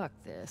बोल रहा है। Fuck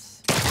this.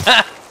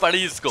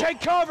 पड़ी इसको।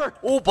 Take cover.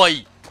 ओ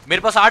भाई,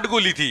 मेरे पास 8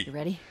 गोली थी। You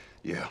ready?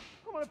 Yeah.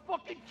 I'm gonna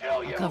fucking kill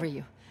you. I'll cover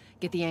you.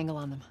 Get the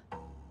angle on them.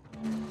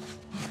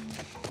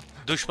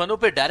 दुश्मनों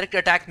पे डायरेक्ट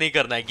अटैक नहीं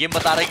करना है। गेम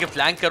बता रहा है कि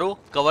फ्लैंक करो,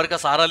 कवर का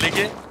सहारा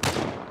लेके,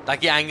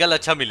 ताकि एंगल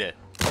अच्छा मिले।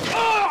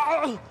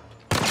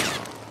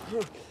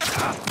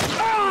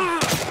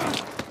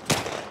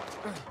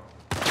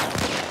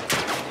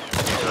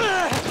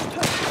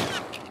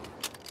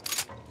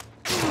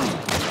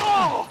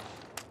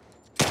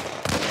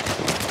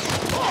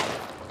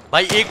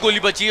 भाई, एक गोली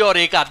बची है और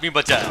एक आदमी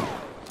बचा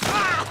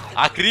है।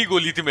 आखिरी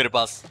गोली थी मेरे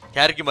पास,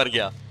 खैर कि मर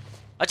गया।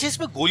 अच्छा,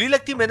 इसमें गोली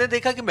लगती, मैंने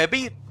देखा कि मैं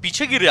भी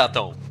पीछे गिर जाता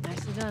हूँ।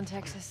 Nicely done,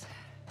 Texas.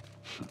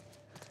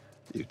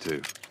 You too.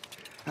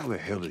 How the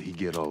hell did he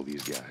get all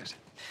these guys?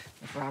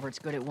 If Robert's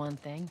good at one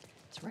thing,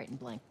 it's writing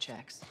blank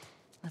checks.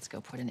 Let's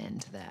go put an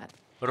end to that.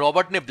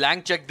 Robert ने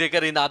blank cheque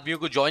देकर इन आदमियों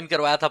को join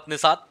करवाया था अपने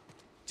साथ।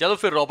 चलो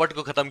फिर रॉबर्ट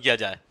को खत्म किया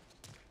जाए।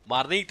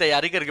 मारने की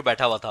तैयारी करके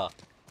बैठा हुआ था।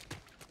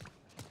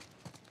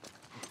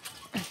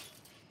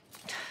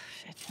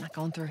 not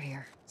going through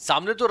here.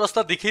 सामने तो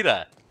रास्ता दिख ही रहा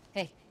है.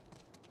 Hey,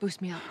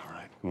 boost me up.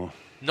 Come on.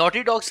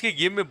 Naughty Dogs के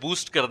गेम में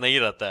बूस्ट करना ही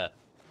रहता है.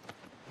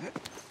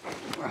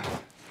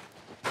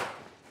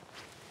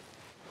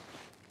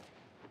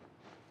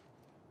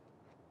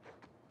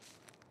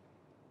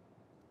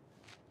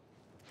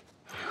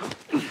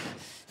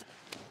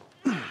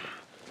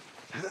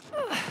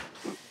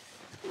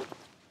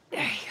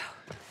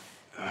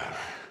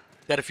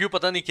 कर्फ्यू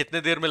पता नहीं कितने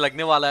देर में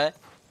लगने वाला है.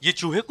 ये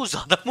चूहे कुछ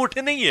ज्यादा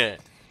मोटे नहीं है.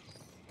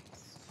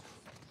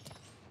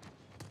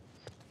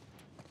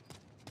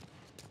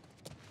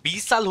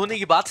 बीस साल होने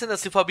की बात से ना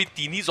सिर्फ अभी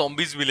 3 ही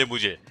ज़ॉम्बीज मिले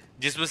मुझे,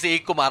 जिसमें से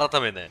एक को मारा था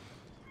मैंने.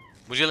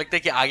 मुझे लगता है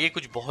कि आगे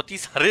कुछ बहुत ही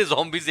सारे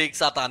ज़ॉम्बीज एक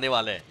साथ आने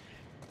वाले हैं.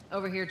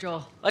 Over here,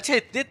 Joel. अच्छा,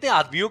 इतने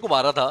आदमियों को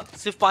मारा था,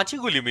 सिर्फ 5 ही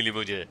गोली मिली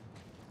मुझे.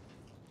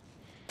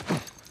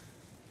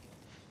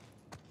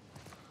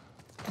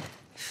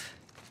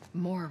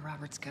 More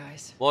Robert's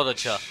guys. बहुत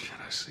अच्छा.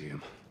 I see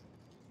him.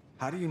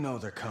 How do you know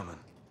they're coming?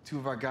 2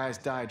 of our guys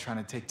died trying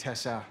to take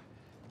Tess out.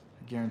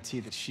 I guarantee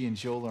that she and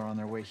Joel are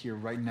on their way here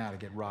right now to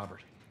get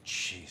Robert.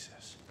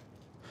 Jesus.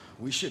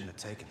 We shouldn't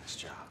have taken this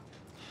job.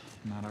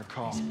 Not our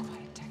call.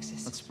 Quiet,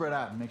 Texas. Let's spread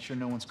out and make sure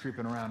no one's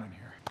creeping around in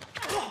here.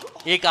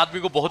 एक आदमी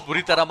को बहुत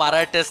बुरी तरह मारा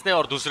है टेस ने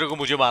और दूसरे को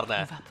मुझे मारना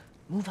है.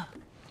 Move up.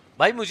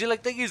 भाई मुझे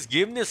लगता है कि इस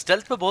गेम ने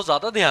स्टेल्थ पे बहुत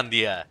ज्यादा ध्यान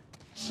दिया है.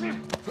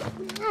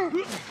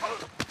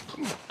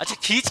 अच्छा,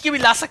 खींच के भी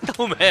ला सकता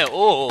हूं मैं.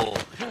 ओह,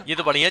 ये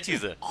तो बढ़िया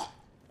चीज है.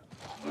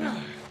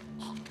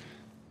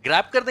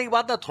 ग्रैब करने के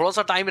बाद ना थोड़ा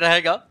सा टाइम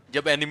रहेगा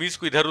जब एनिमीज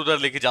को इधर उधर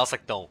लेके जा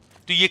सकता हूं,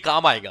 तो ये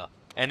काम आएगा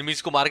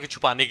एनिमीज को मार के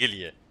छुपाने के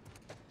लिए.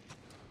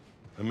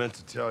 I meant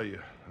to tell you,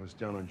 I was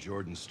down on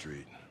Jordan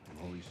Street, and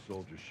all these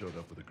soldiers showed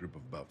up with a group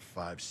of about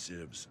 5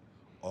 civs,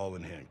 all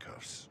in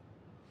handcuffs.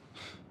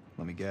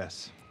 Let me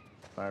guess.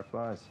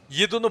 Fireflies.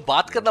 ये दोनों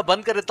बात करना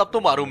बंद करे तब तो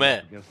मारूं मैं.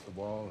 Against the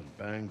wall and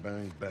bang,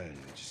 bang, bang.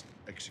 They just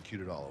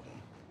executed all of them.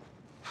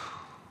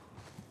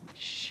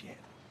 Shit.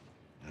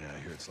 Yeah, I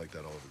hear it's like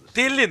that all over the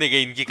तेल लेने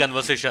गई इनकी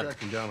conversation.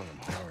 Cracking down on them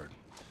hard.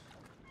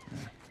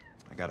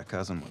 I got a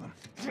cousin with him.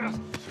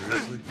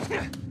 Seriously?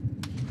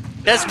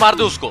 टेस मार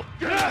दो उसको.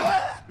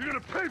 You're gonna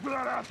pay for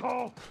that,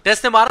 asshole!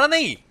 टेस ने मारा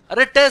नहीं.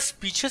 अरे टेस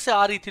पीछे से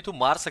आ रही थी तो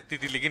मार सकती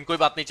थी, लेकिन कोई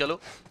बात नहीं. चलो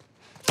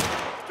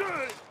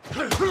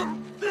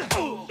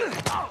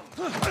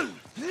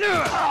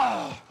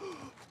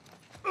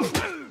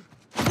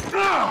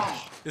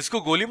इसको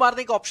गोली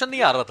मारने का ऑप्शन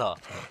नहीं आ रहा था.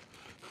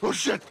 Oh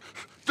shit!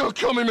 Don't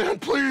kill me, man,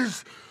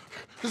 please!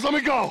 Just let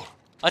me go!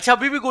 अच्छा,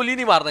 अभी भी गोली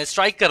नहीं मारना है,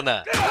 स्ट्राइक करना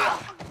है.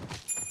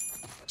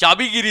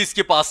 चाबी गिरी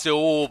इसके पास से.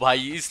 ओ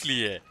भाई,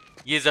 इसलिए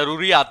ये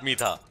जरूरी आदमी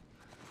था.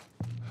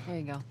 There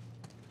you go.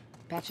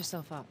 Patch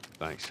yourself up.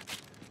 Thanks.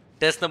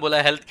 टेस ने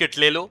बोला हेल्थ किट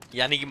ले लो,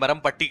 यानी कि मरम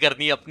पट्टी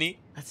करनी है अपनी.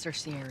 Let's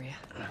search the area.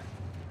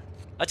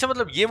 अच्छा,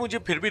 मतलब ये मुझे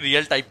फिर भी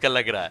रियल टाइप का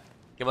लग रहा है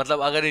कि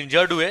मतलब अगर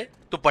इंजर्ड हुए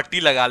तो पट्टी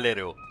लगा ले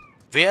रहे हो.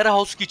 वेयर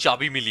हाउस की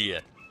चाबी मिली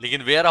है,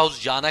 लेकिन वेयर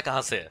हाउस जाना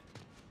कहां से है?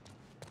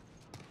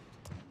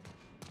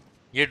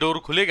 ये डोर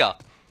खुलेगा?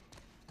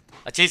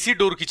 अच्छा, इसी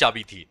डोर की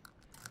चाबी थी.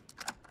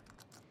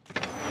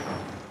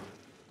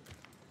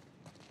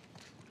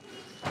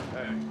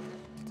 Hey,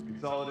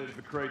 consolidated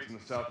the crates in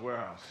the south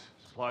warehouse.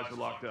 Supplies are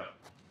locked up.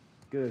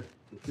 Good.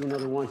 Let's do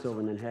another once over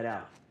and then head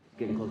out.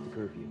 Getting close to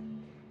curfew.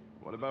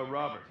 What about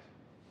Robert?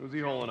 Who's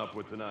he holing up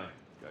with tonight?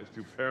 Guy's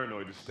too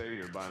paranoid to stay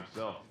here by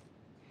himself.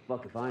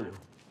 Fuck if I know.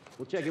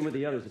 We'll check in with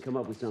the others and come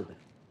up with something.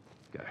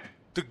 Okay.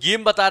 तो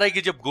game बता रहा है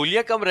कि जब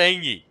गोलियां कम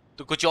रहेंगी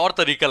तो कुछ और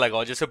तरीका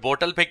लगाओ, जैसे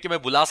बोतल फेंक के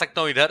मैं बुला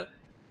सकता हूं इधर.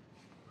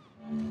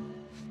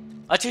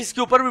 अच्छा,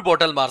 इसके ऊपर भी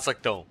बोतल मार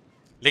सकता हूं,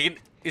 लेकिन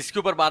इसके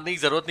ऊपर मारने की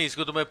जरूरत नहीं,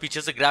 इसको तो मैं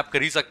पीछे से ग्रैब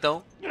कर ही सकता हूं.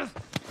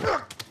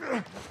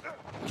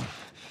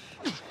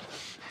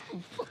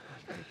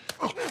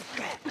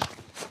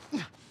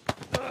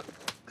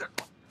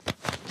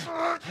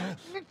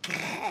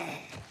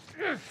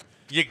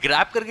 ये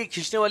ग्रैब करके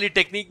खींचने वाली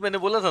टेक्निक मैंने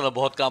बोला था ना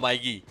बहुत काम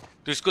आएगी.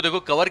 तो इसको देखो,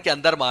 कवर के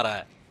अंदर मारा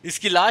है.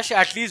 इसकी लाश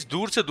एटलीस्ट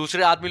दूर से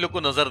दूसरे आदमी लोग को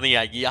नजर नहीं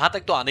आएगी, यहां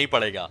तक तो आना ही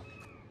पड़ेगा.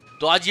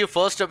 तो आज ये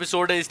फर्स्ट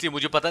एपिसोड है, इसलिए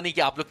मुझे पता नहीं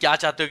कि आप लोग क्या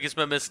चाहते हो कि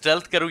इसमें मैं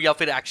स्टेल्थ करूं या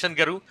फिर एक्शन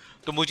करूं.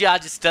 तो मुझे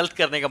आज स्टेल्थ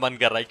करने का मन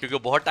कर रहा है, क्योंकि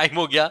बहुत टाइम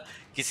हो गया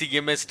किसी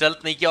गेम में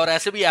स्टेल्थ नहीं किया, और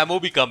ऐसे भी एमओ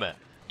भी कम है,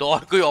 तो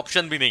और कोई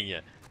ऑप्शन भी नहीं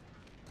है.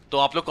 तो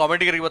आप लोग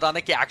कॉमेंट करके बताना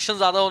कि एक्शन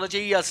ज्यादा होना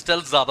चाहिए या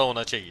स्टेल्थ ज्यादा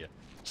होना चाहिए.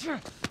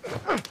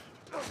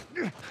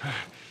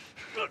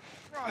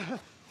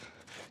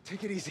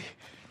 Take it easy.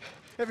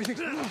 Everything's...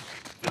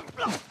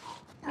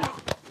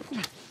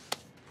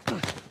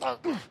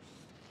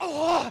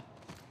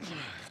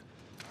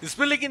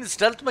 इसमें लेकिन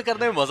स्टेल्थ में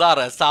करने में मजा आ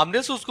रहा है.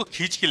 सामने से उसको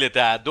खींच के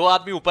लेता है. 2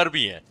 आदमी ऊपर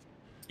भी हैं,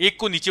 एक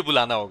को नीचे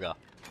बुलाना होगा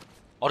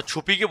और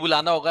छुपी के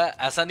बुलाना होगा.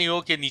 ऐसा नहीं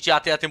हो कि नीचे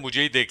आते आते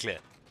मुझे ही देख ले,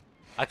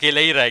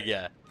 अकेला ही रह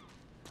गया है.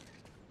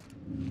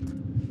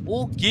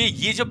 ओके,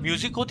 ये जब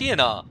म्यूजिक होती है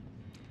ना,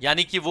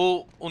 यानी कि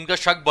वो उनका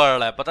शक बढ़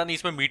रहा है. पता नहीं,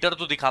 इसमें मीटर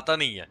तो दिखाता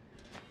नहीं है.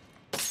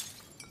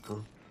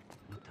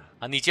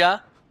 हाँ, नीचे आ.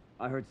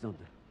 I heard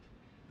something.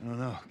 I don't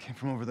know. Came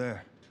from over there.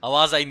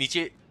 आवाज आई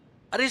नीचे.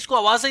 अरे इसको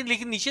आवाज आई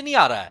लेकिन नीचे नहीं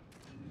आ रहा है.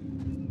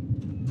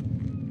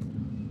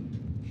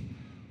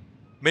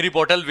 मेरी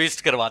बोतल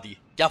वेस्ट करवा दी।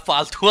 क्या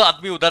फालतू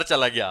आदमी उधर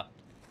चला गया।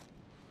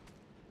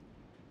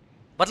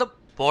 मतलब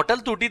बोतल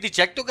टूटी थी,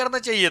 चेक तो करना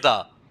चाहिए था।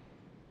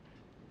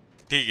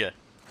 ठीक है,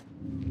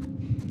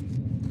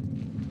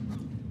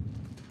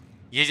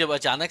 ये जब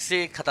अचानक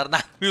से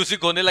खतरनाक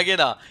म्यूजिक होने लगे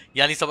ना,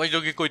 यानी समझ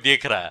लो कि कोई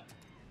देख रहा है।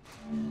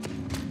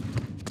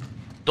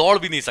 दौड़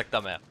भी नहीं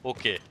सकता मैं।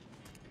 ओके,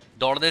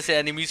 दौड़ने से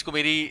एनिमीज को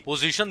मेरी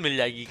पोजीशन मिल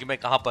जाएगी कि मैं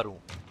कहां पर हूं।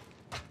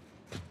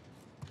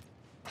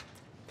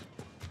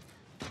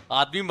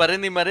 आदमी मरे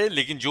नहीं मरे,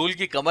 लेकिन जोल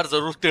की कमर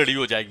जरूर टेढ़ी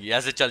हो जाएगी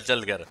ऐसे चल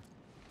चल कर।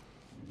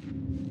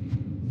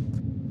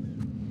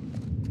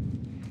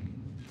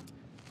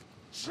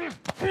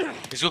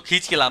 इसको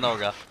खींच के लाना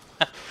होगा।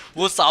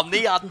 वो सामने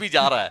ही आदमी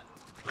जा रहा है।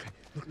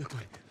 Look,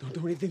 wait. Don't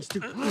do anything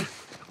stupid.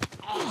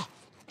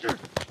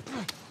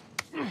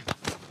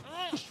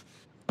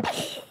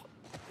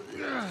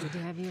 Good to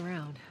have you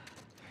around.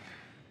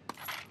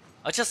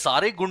 अच्छा,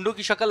 सारे गुंडों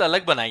की शक्ल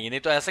अलग बनाई है, नहीं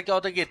तो ऐसा क्या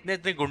होता है कि इतने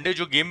इतने गुंडे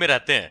जो गेम में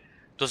रहते हैं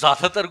तो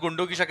ज्यादातर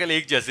गुंडों की शक्ल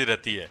एक जैसी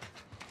रहती है।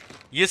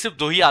 ये सिर्फ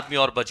 2 ही आदमी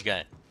और बच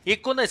गए।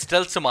 एक को ना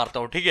स्टेल्थ से मारता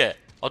हूँ, ठीक है,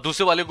 और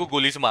दूसरे वाले को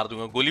गोली से मार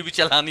दूंगा। गोली भी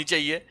चलानी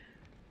चाहिए।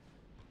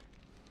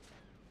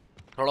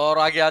 थोड़ा और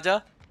आगे आ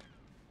जा,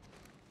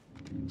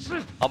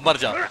 अब मर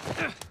जा।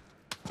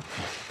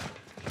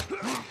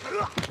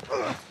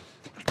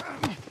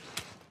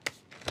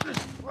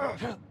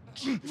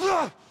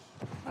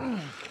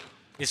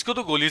 इसको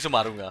तो गोली से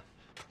मारूंगा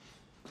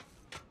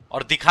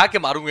और दिखा के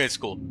मारूंगा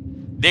इसको।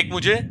 देख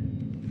मुझे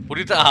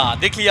पूरी तरह। हाँ,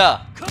 देख लिया।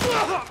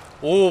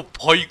 ओ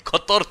भाई,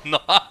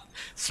 खतरनाक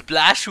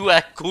स्प्लैश हुआ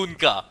है खून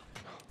का।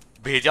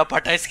 भेजा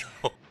फटा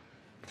इसको।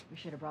 We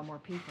should have brought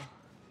more people.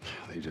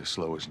 They just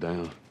slow us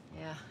down.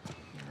 Yeah,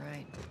 you're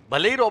right.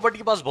 भले ही रॉबर्ट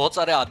के पास बहुत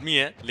सारे आदमी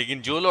हैं,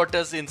 लेकिन जोल और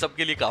टेस इन सब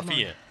के लिए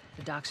काफी है।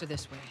 The docks are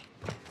this way.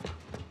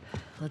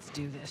 Let's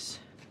do this.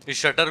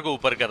 इस शटर को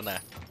ऊपर करना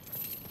है।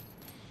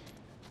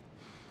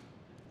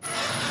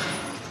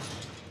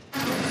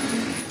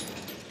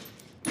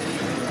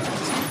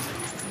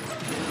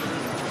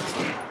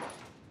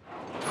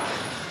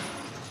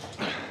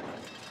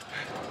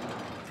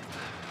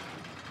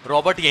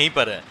 रॉबर्ट यहीं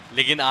पर है,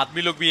 लेकिन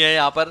आदमी लोग भी हैं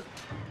यहाँ पर,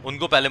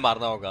 उनको पहले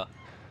मारना होगा।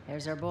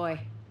 There's our boy.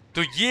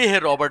 तो ये है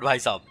रॉबर्ट भाई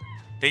साहब,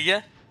 ठीक है।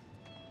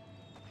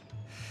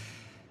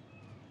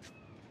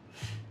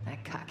 That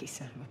cocky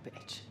son of a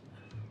bitch.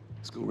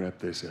 Let's go wrap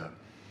this up.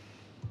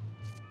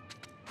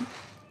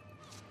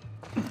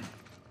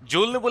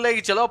 जोल ने बोला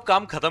कि चलो अब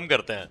काम खत्म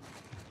करते हैं।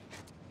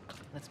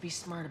 Let's be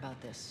smart about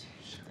this.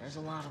 There's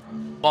a lot of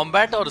them.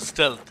 Combat और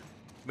स्टेल्थ,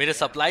 मेरे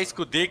सप्लाईज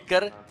को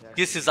देखकर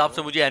किस हिसाब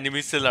से मुझे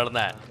एनिमीज से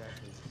लड़ना है।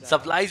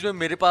 सप्लाईज में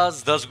मेरे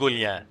पास 10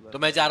 गोलियां हैं, तो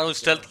मैं जा रहा हूँ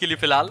स्टेल्थ के लिए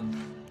फिलहाल।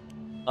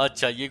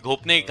 अच्छा, ये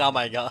घोपने ही काम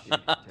आएगा।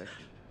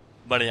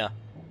 बढ़िया,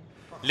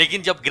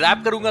 लेकिन जब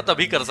ग्रैब करूंगा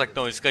तभी कर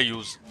सकता हूँ इसका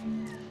यूज।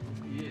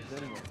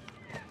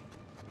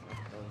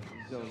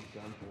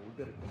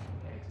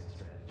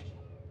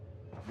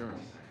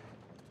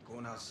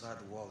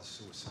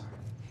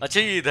 अच्छा,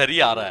 ये इधर ही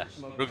आ रहा है।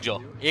 रुक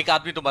जाओ, एक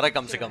आदमी तो मरा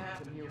कम से कम।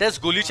 टेस,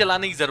 गोली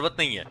चलाने की जरूरत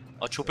नहीं है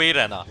और छुपे ही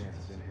रहना।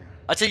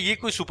 अच्छा, ये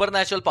कोई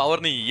सुपरनैचुरल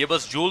पावर नहीं है, ये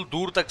बस जोल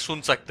दूर तक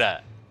सुन सकता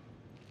है।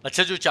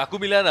 अच्छा, जो चाकू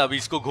मिला है ना, अभी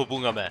इसको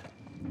घोपूंगा मैं।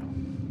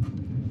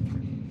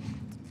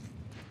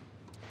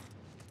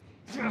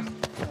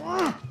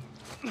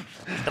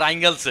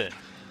 ट्रायंगल से।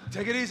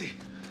 Take it easy.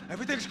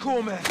 Everything's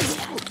cool, man.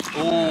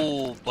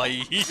 ओ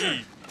भाई,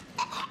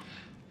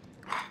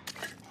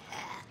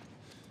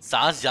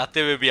 सांस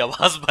जाते हुए भी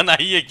आवाज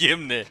बनाई है गेम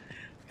ने,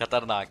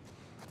 खतरनाक।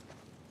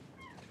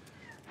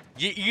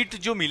 ये ईंट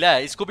जो मिला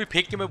है इसको भी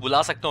फेंक के मैं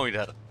बुला सकता हूँ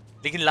इधर,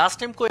 लेकिन लास्ट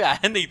टाइम कोई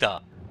आया नहीं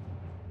था।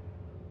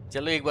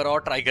 चलो एक बार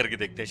और ट्राई करके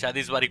देखते हैं, शायद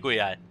इस बार कोई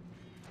आए।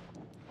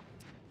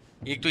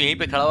 एक तो यहीं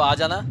पे खड़ा हुआ, आ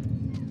जाना।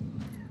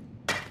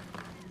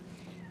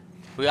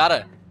 कोई आ रहा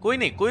है? कोई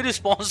नहीं, कोई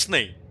रिस्पॉन्स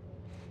नहीं।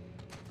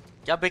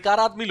 क्या बेकार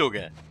आदमी लोग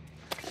हैं।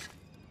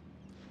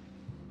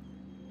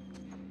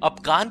 अब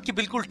कान के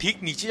बिल्कुल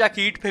ठीक नीचे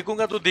जाके ईंट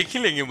फेंकूंगा तो देख ही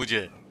लेंगे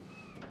मुझे।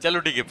 चलो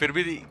ठीक है, फिर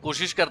भी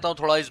कोशिश करता हूं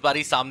थोड़ा, इस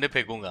बारी सामने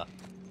फेंकूंगा।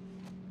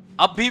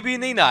 अब भी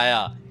नहीं ना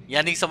आया,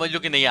 यानी समझ लो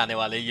कि नहीं आने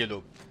वाले ये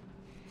लोग।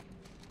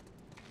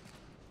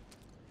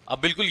 अब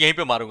बिल्कुल यहीं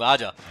पे मारूंगा,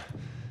 आजा।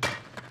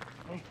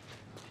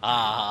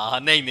 हाँ,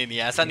 नहीं,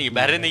 ऐसा नहीं,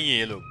 बहरे नहीं है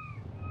ये लोग।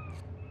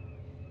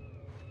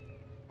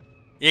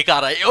 एक आ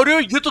रहा है, और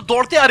ये तो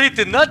दौड़ते आ रही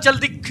थी ना,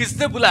 जल्दी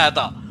किसने बुलाया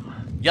था,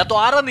 या तो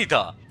आ रहा नहीं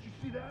था।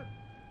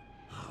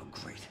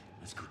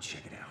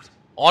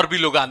 और भी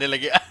लोग आने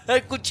लगे।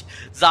 कुछ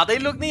ज्यादा ही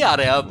लोग नहीं आ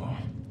रहे अब।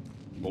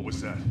 What was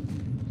that?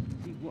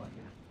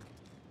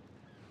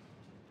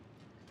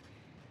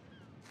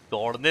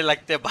 दौड़ने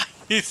लगते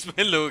भाई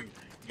इसमें लोग,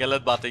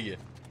 गलत बात है ये।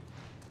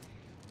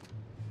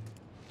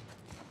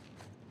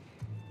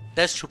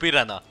 टेस्ट छुपी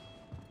रहना।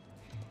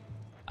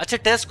 अच्छा,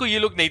 टेस्ट को ये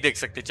लोग नहीं देख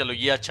सकते, चलो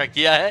ये अच्छा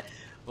किया है,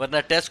 वरना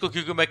टेस्ट को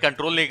क्योंकि मैं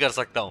कंट्रोल नहीं कर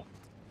सकता हूं।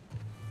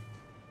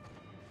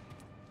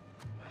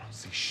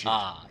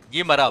 हाँ,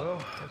 ये मरा।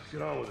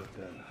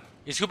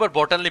 इसके ऊपर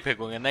बोतल नहीं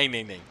फेंकूंगे,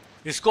 नहीं,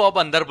 इसको अब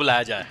अंदर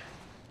बुलाया जाए।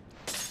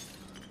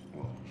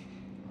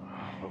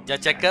 जा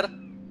चेक कर।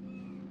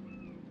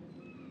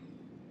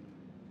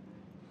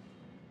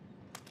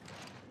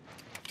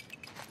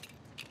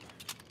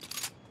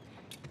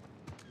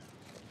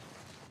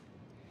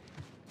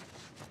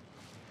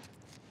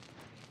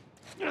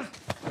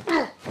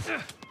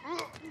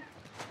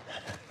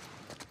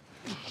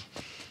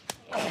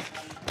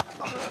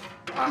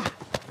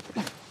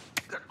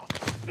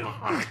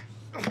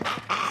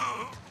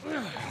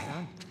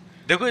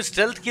 देखो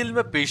स्टेल्थ किल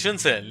में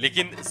पेशेंस है,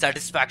 लेकिन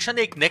सेटिस्फैक्शन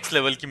एक नेक्स्ट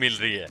लेवल की मिल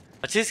रही है।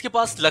 अच्छा इसके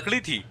पास लकड़ी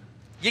थी,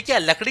 ये क्या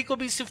लकड़ी को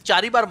भी सिर्फ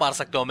 4 ही बार मार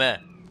सकता हूं मैं?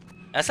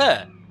 ऐसा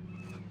है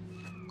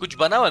कुछ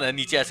बना हुआ ना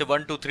नीचे ऐसे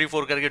 1 2 3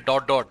 4 करके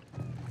डॉट डॉट,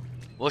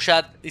 वो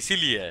शायद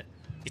इसीलिए है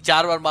कि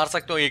 4 बार मार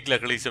सकता हूँ एक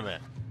लकड़ी से मैं।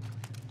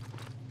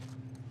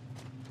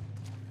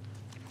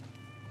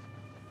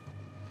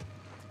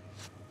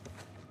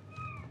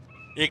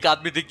 एक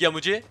आदमी दिख गया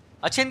मुझे।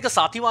 अच्छा इनका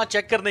साथी वहां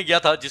चेक करने गया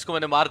था जिसको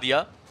मैंने मार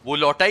दिया, वो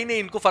लौटा ही नहीं,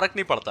 इनको फर्क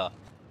नहीं पड़ता।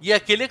 ये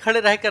अकेले खड़े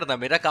रह कर ना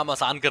मेरा काम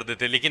आसान कर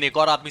देते, लेकिन एक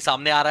और आदमी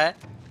सामने आ रहा है,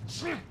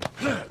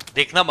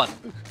 देखना मत।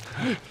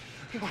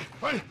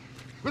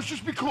 Let's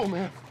just be cool,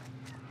 man.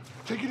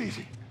 Take it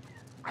easy.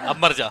 अब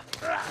मर जा।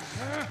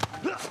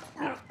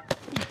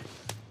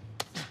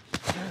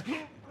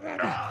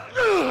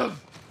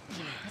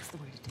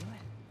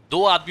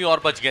 दो आदमी और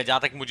बच गए जहां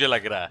तक मुझे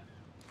लग रहा है।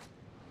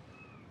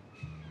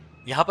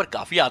 यहां पर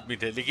काफी आदमी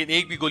थे, लेकिन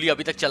एक भी गोली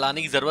अभी तक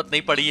चलाने की जरूरत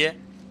नहीं पड़ी है।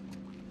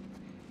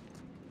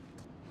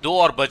 2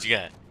 और बच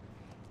गए।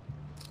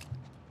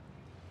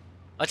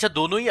 अच्छा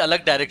दोनों ही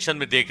अलग डायरेक्शन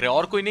में देख रहे हैं,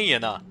 और कोई नहीं है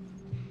ना?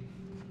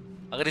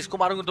 अगर इसको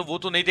मारूंगा तो वो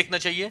तो नहीं देखना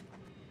चाहिए,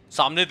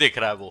 सामने देख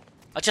रहा है वो।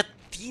 अच्छा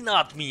 3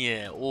 आदमी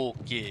है,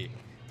 ओके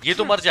ये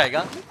तो मर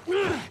जाएगा,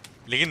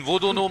 लेकिन वो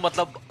दोनों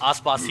मतलब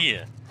आसपास ही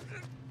है।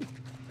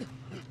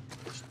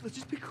 Let's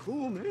just be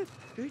cool, man.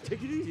 Hey,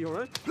 take it easy, all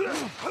right?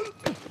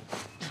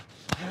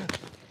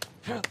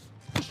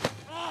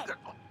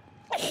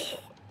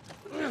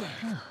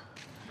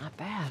 Not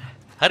bad.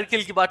 हर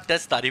किल के बाद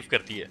टेस तारीफ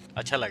करती है,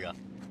 अच्छा लगा,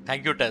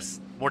 थैंक यू टेस,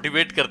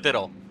 मोटिवेट करते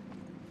रहो।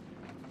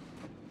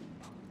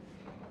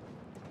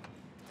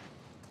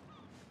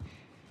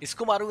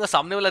 इसको मारूंगा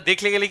सामने वाला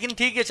देख लेगा, लेकिन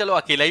ठीक है चलो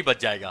अकेला ही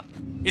बच जाएगा।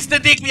 इसने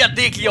देख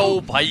लिया ओ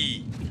भाई।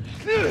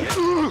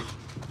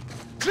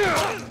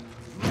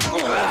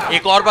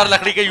 एक और बार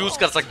लकड़ी का यूज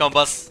कर सकता हूं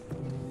बस।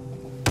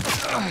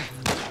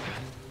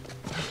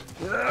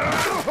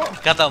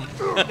 खत्म।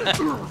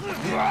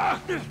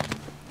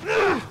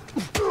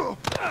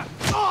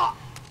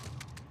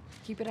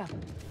 Keep it up.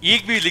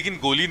 एक भी लेकिन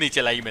गोली नहीं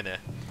चलाई मैंने,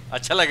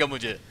 अच्छा लगा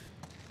मुझे,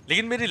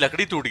 लेकिन मेरी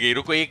लकड़ी टूट गई।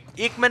 रुको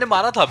एक मैंने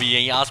मारा था अभी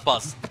यहीं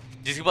आसपास,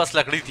 जिसके पास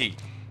लकड़ी थी।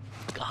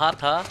 कहाँ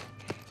था?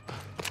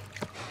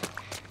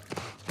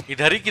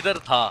 इधर ही किधर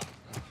था?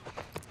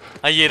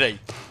 हाँ ये रही,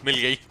 मिल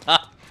गई। हाँ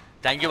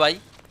थैंक यू भाई,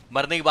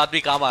 मरने के बाद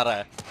भी काम आ रहा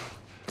है।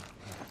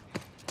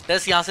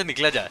 टेस यहां से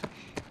निकला जाए।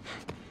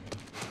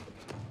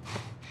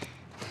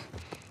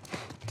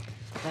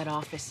 That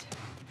office.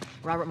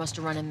 Robert must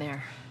have run in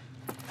there.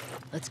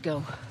 Let's go.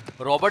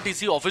 Robert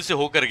इसी ऑफिस से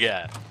होकर गया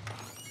है।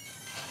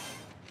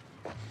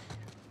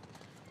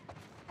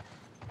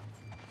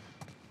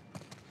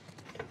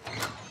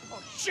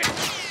 Oh shit!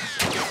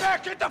 Get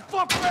back! Get the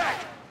fuck back!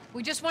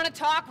 We just want to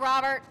talk,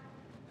 Robert.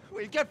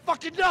 We got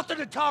fucking nothing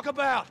to talk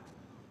about.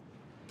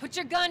 Put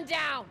your gun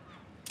down.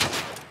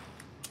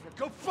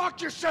 Go fuck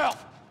yourself.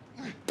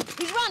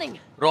 He's running.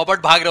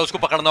 Robert भाग रहा है, उसको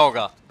पकड़ना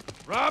होगा।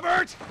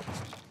 Robert!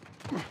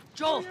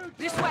 Joel,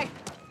 this way.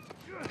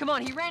 Come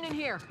on, he ran in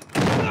here.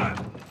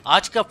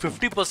 आज का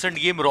 50%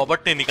 game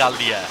Robert ने निकाल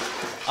दिया है,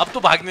 अब तो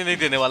भागने नहीं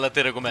देने वाला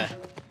तेरे को मैं।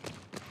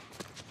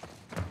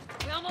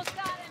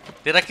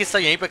 तेरा किस्सा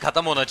यहीं पे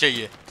खत्म होना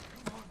चाहिए।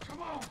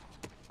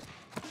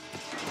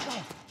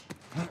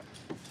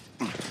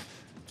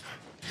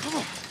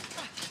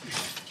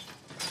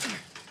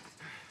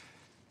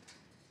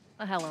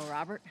 Hello,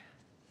 Robert.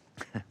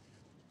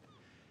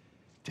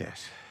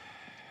 Tess,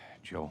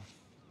 Joel.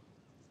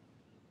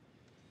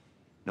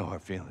 No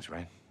hard feelings,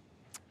 right?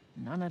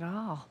 None at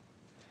all.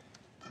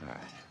 All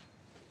right.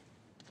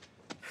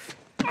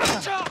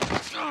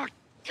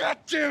 God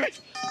damn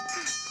it!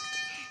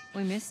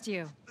 We missed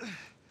you.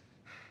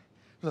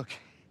 Look,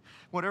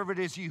 whatever it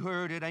is you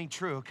heard, it ain't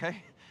true, okay?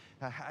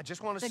 I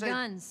just want to The say...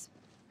 guns.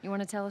 You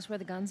want to tell us where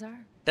the guns are?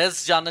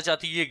 टेस जानना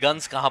चाहती है ये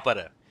guns कहां पर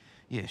है।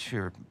 Yeah,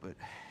 sure, but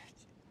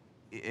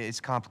it's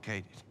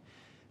complicated.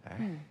 All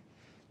right?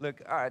 Look,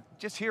 all right,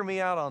 just hear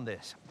me out on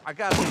this. I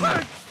got...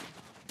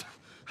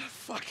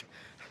 Fuck!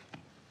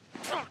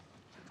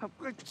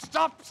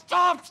 Stop!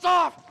 Stop!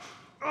 Stop!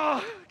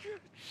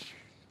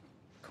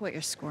 Quit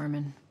your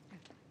squirming.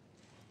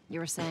 You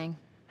were saying?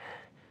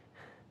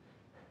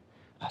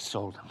 I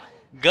sold him.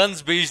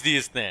 Guns बेच दी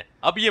इसने,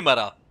 अब ये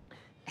मरा।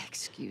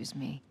 Excuse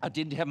me. I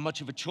didn't have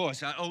much of a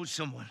choice. I owed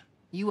someone.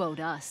 You owed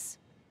us.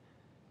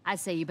 I'd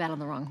say you bet on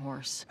the wrong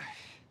horse.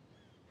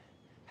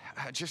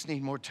 I just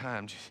need more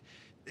time. Just,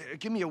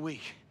 give me a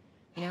week.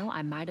 You know,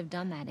 I might have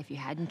done that if you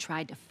hadn't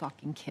tried to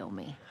fucking kill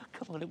me.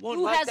 Come on, it won't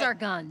Who like has that. our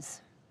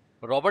guns?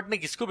 Robert ने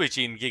किसको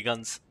बेची इनकी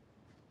guns?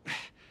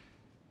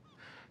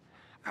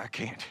 I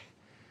can't.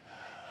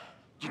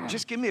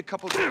 Just give me a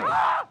couple days.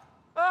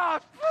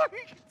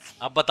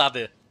 अब बता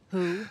दे।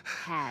 Who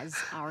has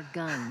our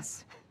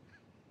guns?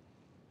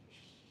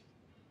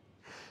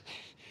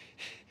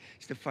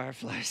 It's the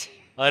Fireflies.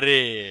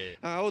 अरे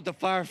Oh, the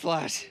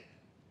Fireflies.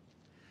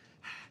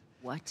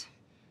 What?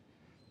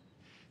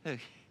 Look,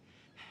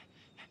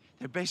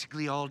 they're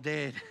basically all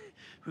dead.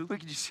 We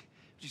could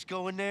just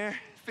go in there,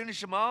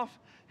 finish them off.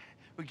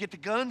 We get the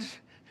guns.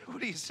 What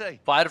do you say?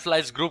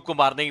 Fireflies group को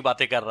मारने की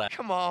बातें कर रहा है.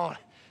 Come on.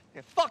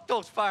 Yeah, fuck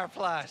those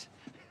Fireflies.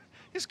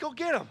 Let's go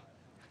get them.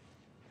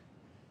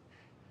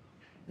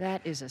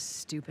 That is a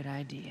stupid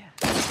idea.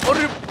 और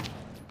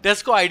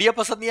टेस को idea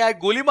पसंद नहीं आया,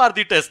 गोली मार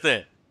दी टेस ने.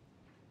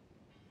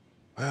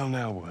 Well,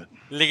 now what?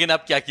 लेकिन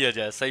अब क्या किया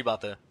जाए? सही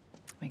बात है.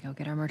 We go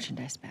get our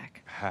merchandise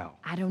back. How?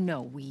 I don't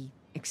know. We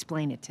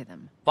explain it to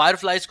them.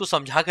 Fireflies को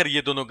समझाकर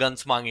ये दोनों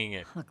गन्स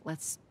मांगेंगे. Look,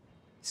 let's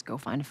go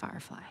find a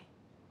Firefly.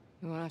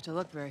 We won't have to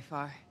look very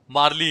far.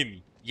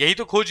 Marlin यही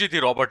तो खोजी थी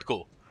Robert को.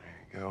 There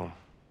you go.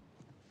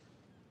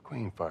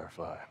 Queen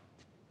Firefly.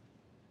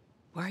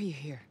 Why are you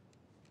here?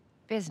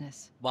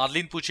 Business.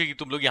 Marlin पूछेगी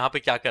तुम लोग यहाँ पे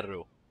क्या कर रहे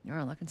हो?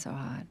 You're looking so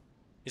hot.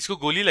 इसको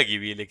गोली लगी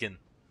हुई है लेकिन.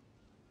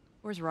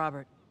 Where's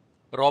Robert?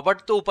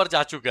 रॉबर्ट तो ऊपर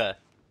जा चुका है.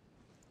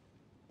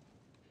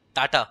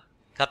 टाटा,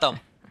 खत्म.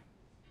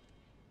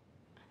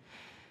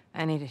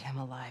 I needed him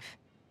alive.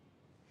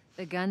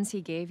 The guns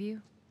he gave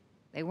you,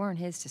 they weren't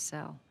his to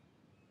sell.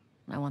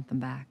 I want them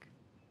back.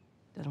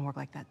 Doesn't work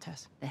like that,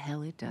 Tess. The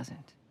hell it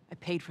doesn't. I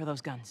paid for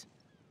those guns.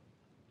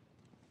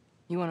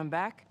 You want them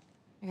back?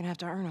 You're gonna have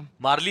to earn them.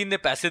 Marlin ने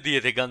पैसे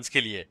दिए थे guns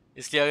के लिए,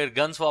 इसलिए अगर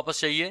guns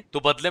वापस चाहिए तो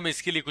बदले में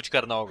इसके लिए कुछ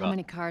करना होगा. How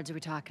many cards are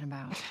we talking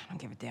about? I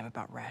don't give a damn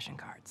about ration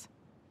cards.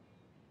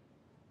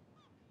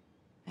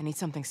 I need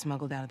something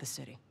smuggled out of the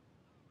city.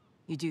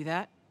 You do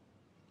that,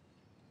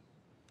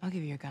 I'll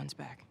give you your guns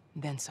back,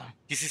 and then some.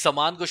 किसी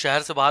सामान को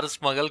शहर से बाहर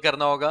smuggle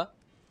करना होगा.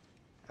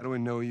 How do we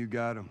know you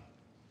got him?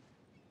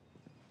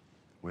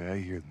 Well, I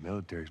hear the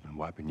military's been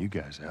wiping you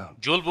guys out.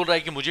 जोल बोल रहा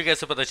है कि मुझे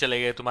कैसे पता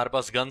चलेगा तुम्हारे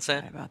पास गन्स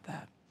हैं? About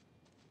that.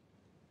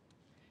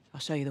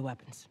 I'll show you the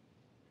weapons.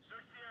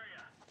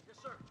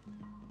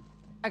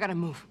 I gotta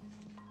move.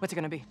 What's it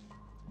gonna be?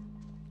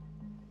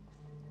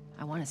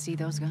 I want to see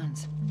those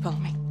guns. Follow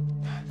me.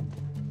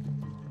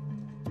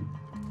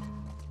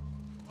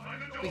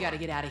 We gotta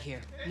get out of here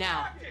now.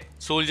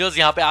 Soldiers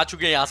यहाँ पे आ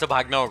चुके हैं, यहाँ से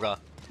भागना होगा.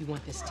 You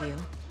want this deal?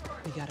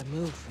 We gotta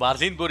move.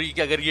 Marlin बोल रही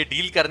कि अगर ये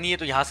डील करनी है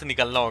तो यहाँ से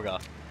निकलना होगा.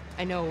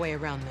 I know a way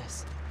around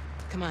this.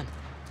 Come on.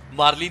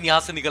 Marlin यहाँ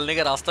से निकलने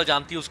का रास्ता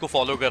जानती है, उसको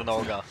फॉलो करना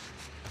होगा.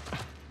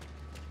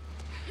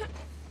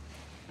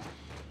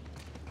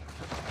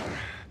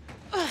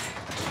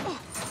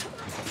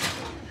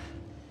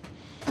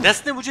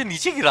 टेस ने मुझे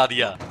नीचे गिरा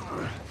दिया.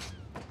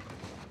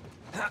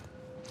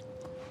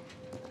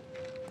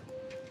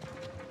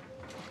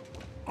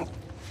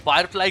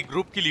 फायरफ्लाई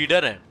ग्रुप की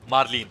लीडर है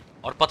मार्लिन,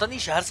 और पता नहीं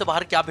शहर से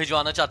बाहर क्या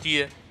भिजवाना चाहती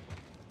है.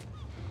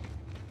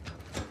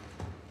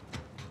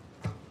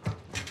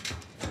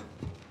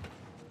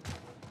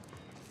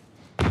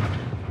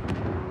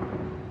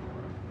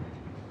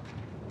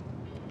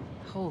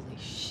 Holy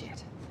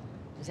shit.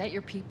 Is that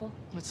your people?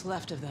 What's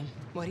left of them?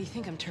 Why do you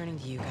think I'm turning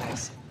to you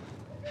guys?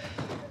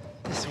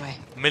 This way.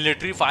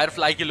 Military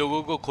Firefly के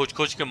लोगों को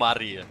खोज-खोज के मार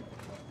रही है.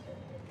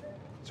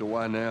 So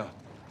why now?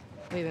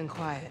 We've been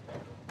quiet.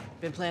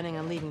 Been planning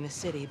on leaving the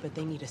city, but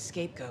they need a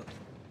scapegoat.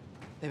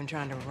 They've been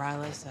trying to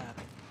rile us up.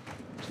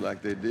 Looks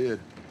like they did.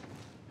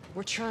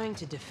 We're trying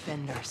to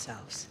defend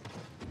ourselves.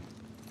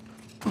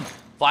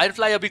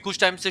 Firefly अभी कुछ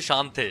time से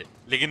शांत थे,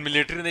 लेकिन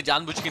military ने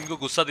जानबूझ के इनको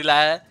गुस्सा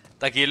दिलाया है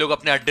ताकि ये लोग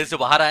अपने अड्डे से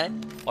बाहर आए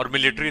और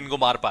मिलिट्री इनको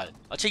मार पाए.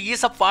 अच्छा, ये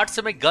सब पार्ट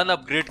से मैं गन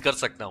अपग्रेड कर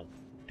सकता हूँ,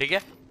 ठीक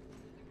है?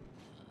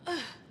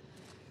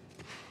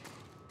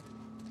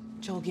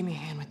 Joel, give me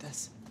a hand with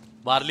this.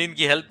 Marlin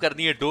की हेल्प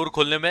करनी है डोर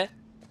खोलने में.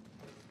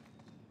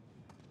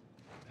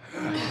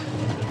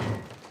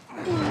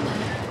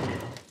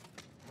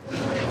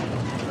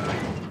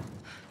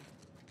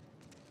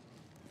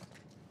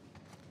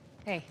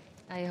 Hey,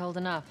 how you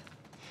holding up?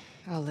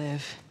 I'll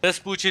live. टेस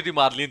पूछी थी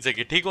मार्लिन से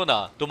कि ठीक हो ना,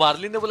 तो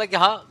मार्लिन ने बोला कि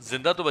हाँ,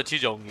 जिंदा तो बची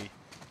जाऊंगी.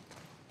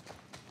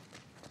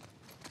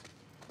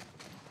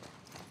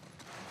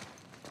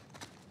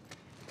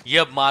 ये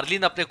अब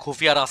मार्लिन अपने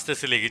खुफिया रास्ते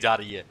से लेके जा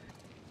रही है.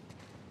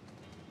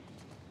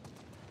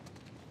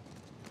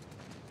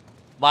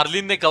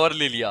 मार्लिन ने कवर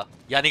ले लिया,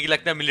 यानी कि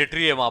लगता है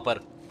मिलिट्री है वहां पर.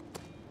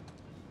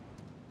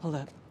 Hold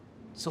up.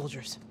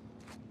 Soldiers.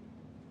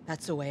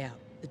 That's the way out.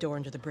 The door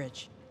under the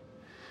bridge.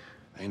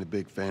 I ain't a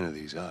big fan of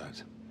these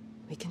odds.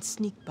 We can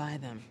sneak by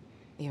them,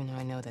 even though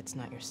I know that's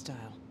not your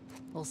style.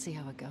 We'll see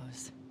how it goes.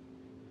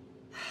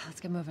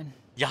 Let's get moving.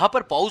 यहाँ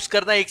पर pause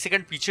करना, एक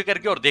second पीछे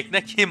करके और देखना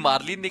कि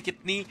Marlin ने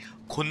कितनी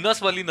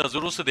खुन्नस वाली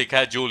नजरों से देखा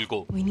है जोल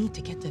को. We need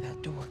to get to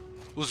that door.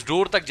 उस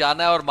डोर तक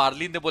जाना है और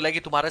मार्लिन ने बोला कि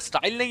तुम्हारा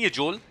स्टाइल नहीं है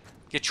जोल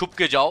कि छुप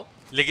के जाओ,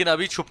 लेकिन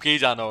अभी छुप के ही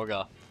जाना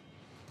होगा.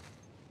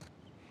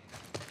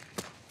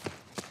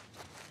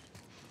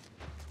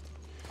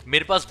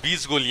 मेरे पास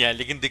 20 गोलियां हैं,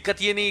 लेकिन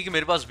दिक्कत ये नहीं है कि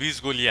मेरे पास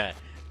 20 गोलियां हैं.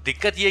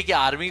 दिक्कत ये है कि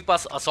आर्मी के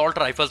पास असॉल्ट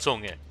राइफल्स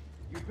होंगे.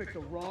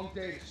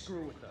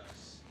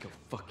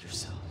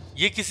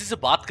 ये किसी से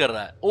बात कर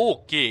रहा है.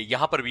 ओके,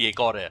 यहां पर भी एक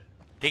और है.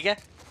 ठीक है,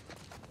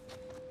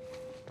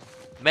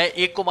 मैं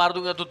एक को मार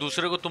दूंगा तो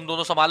दूसरे को तुम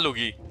दोनों संभाल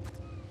लोगी.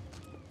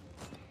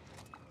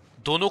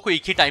 दोनों को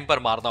एक ही टाइम पर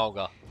मारना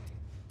होगा।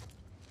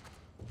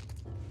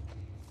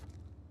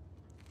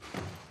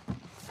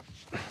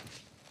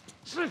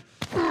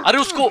 अरे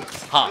उसको,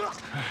 हाँ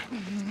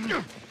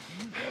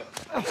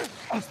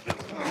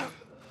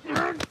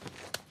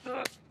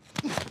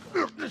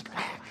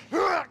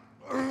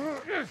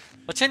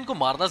अच्छा, इनको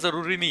मारना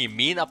जरूरी नहीं,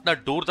 मेन अपना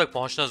डोर तक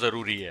पहुंचना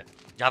जरूरी है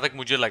जहां तक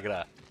मुझे लग रहा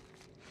है।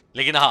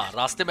 लेकिन हाँ,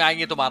 रास्ते में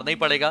आएंगे तो मारना ही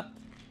पड़ेगा।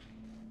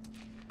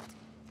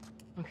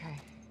 Okay,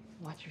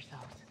 watch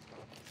yourselves.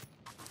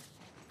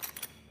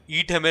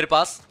 ईंट है मेरे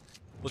पास,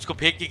 उसको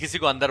फेंक के किसी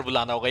को अंदर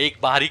बुलाना होगा। एक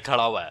बाहर ही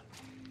खड़ा हुआ है।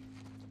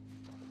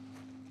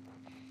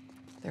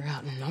 They're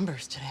out in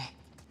numbers today.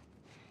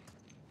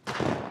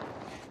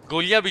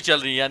 गोलियां भी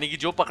चल रही हैं, यानी कि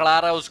जो पकड़ा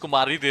रहा है उसको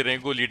मार ही दे रहे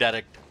हैं गोली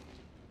डायरेक्ट।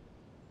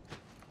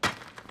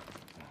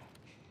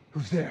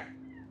 Who's there?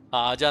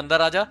 हाँ, आजा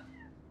अंदर आजा।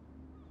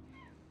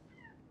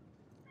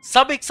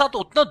 सब एक साथ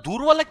उतना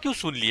दूर वाला क्यों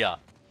सुन लिया?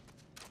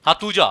 हाँ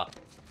तू जा,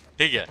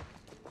 ठीक है।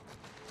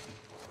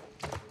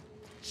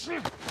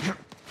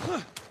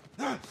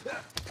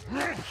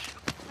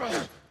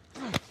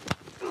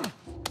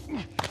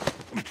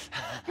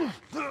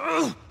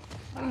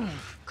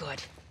 Good.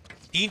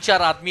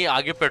 3-4 आदमी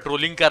आगे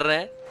पेट्रोलिंग कर रहे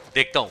हैं,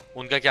 देखता हूं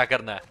उनका क्या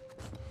करना है।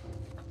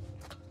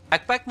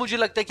 बैकपैक मुझे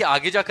लगता है कि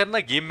आगे जाकर ना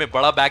गेम में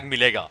बड़ा बैग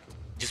मिलेगा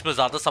जिसमें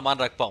ज्यादा सामान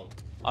रख पाऊं।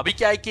 अभी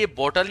क्या है कि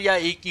बोतल या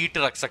एक ईंट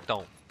रख सकता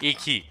हूं, एक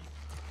ही,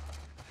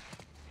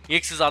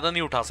 एक से ज्यादा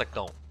नहीं उठा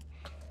सकता हूं।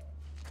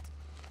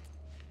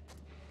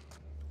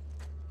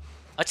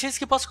 अच्छा,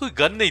 इसके पास कोई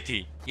गन नहीं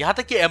थी, यहां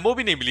तक कि एमओ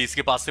भी नहीं मिली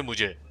इसके पास से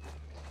मुझे।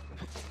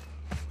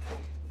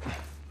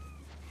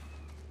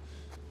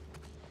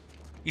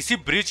 इसी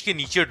ब्रिज के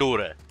नीचे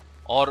डोर है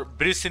और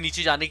ब्रिज से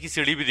नीचे जाने की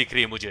सीढ़ी भी दिख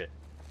रही है मुझे।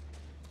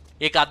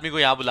 एक आदमी को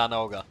यहां बुलाना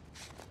होगा।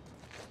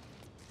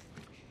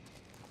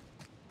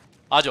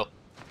 आ जाओ।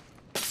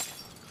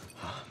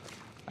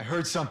 I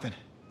heard something.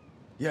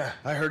 Yeah,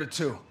 I heard it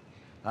too.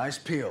 Eyes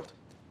peeled.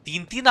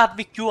 3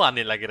 आदमी क्यों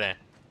आने लग रहे हैं?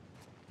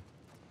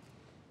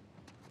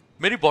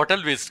 मेरी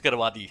बोतल वेस्ट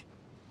करवा दी।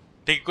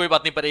 ठीक, कोई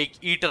बात नहीं, पर एक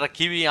ईंट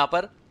रखी हुई यहां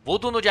पर, वो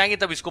दोनों जाएंगे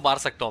तब इसको मार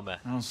सकता हूं मैं।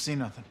 I don't see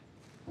nothing.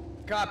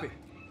 Copy.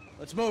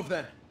 Let's move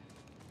then.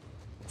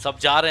 सब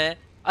जा रहे हैं।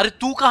 अरे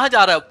तू कहां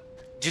जा रहा है?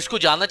 जिसको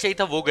जाना चाहिए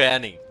था वो गया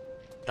नहीं।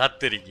 धत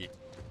तेरी की,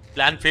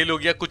 प्लान फेल हो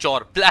गया। कुछ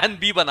और प्लान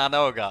बी बनाना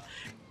होगा।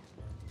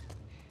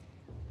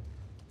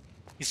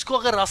 इसको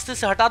अगर रास्ते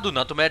से हटा दूं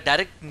ना तो मैं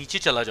डायरेक्ट नीचे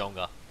चला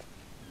जाऊंगा।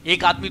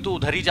 एक आदमी तो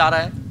उधर ही जा रहा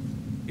है,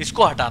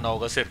 इसको हटाना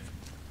होगा।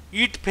 सिर्फ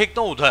ईंट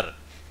फेंकता हूं उधर।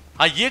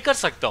 हाँ, ये कर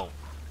सकता हूं,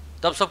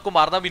 तब सबको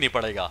मारना भी नहीं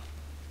पड़ेगा।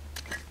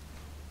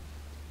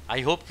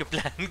 आई होप कि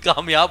प्लान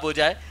कामयाब हो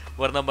जाए,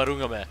 वरना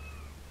मरूंगा मैं।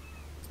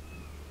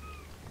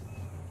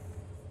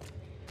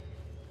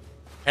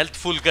 हेल्थ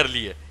फुल कर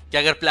लिए कि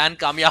अगर प्लान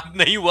कामयाब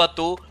नहीं हुआ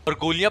तो, और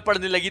गोलियां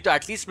पड़ने लगी तो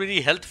एटलीस्ट मेरी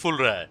हेल्थ फुल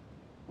रहा है।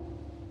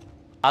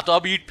 हाँ, तो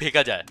अब ईंट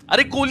फेंका जाए।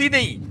 अरे गोली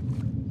नहीं,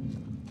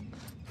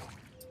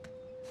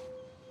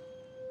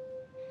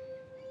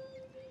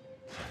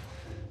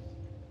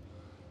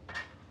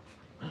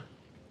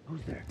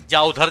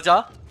 जा उधर जा,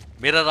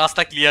 मेरा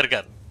रास्ता क्लियर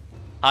कर।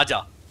 हाँ जा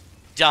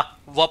जा,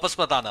 वापस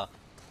मत आना।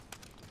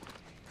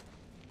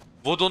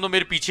 वो दोनों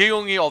मेरे पीछे ही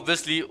होंगे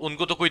ऑब्वियसली,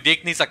 उनको तो कोई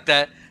देख नहीं सकता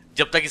है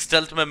जब तक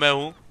स्टेल्थ में मैं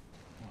हूं।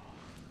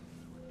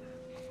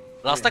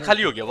 रास्ता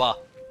खाली हो गया, वाह।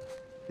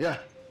 Yeah,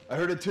 I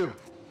heard it too.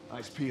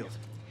 Eyes peeled.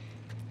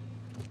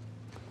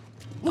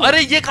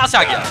 अरे ये कहां से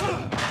आ गया?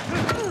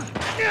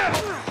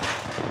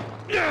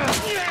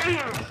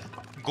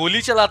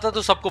 गोली चलाता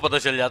तो सबको पता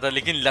चल जाता,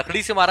 लेकिन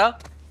लकड़ी से मारा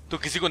तो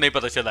किसी को नहीं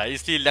पता चला,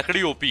 इसलिए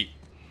लकड़ी OP.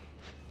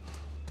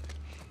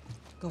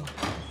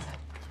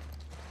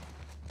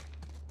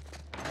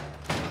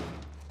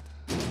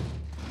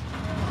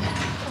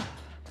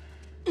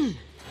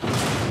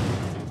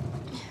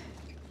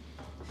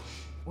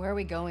 Where are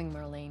we going,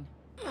 Marlene?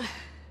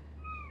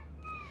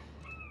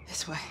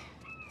 This way.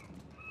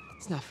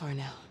 It's not far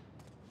now.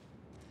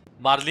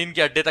 Marlin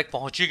के अड्डे तक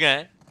पहुंच ही गए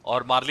हैं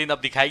और मार्लिन अब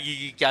दिखाएगी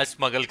कि क्या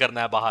स्मगल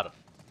करना है बाहर।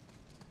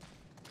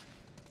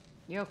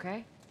 You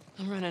okay?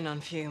 I'm running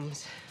on fumes,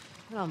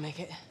 but I'll make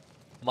it.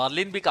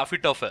 Marlin भी काफी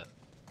टफ है।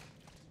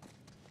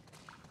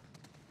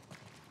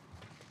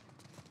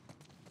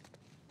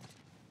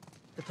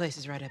 The place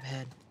is right up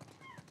ahead.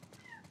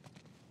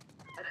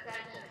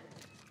 Attention.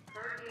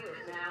 Curfew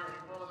is now in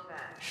full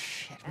effect.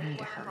 Shit, we need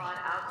to Anyone hurry.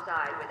 caught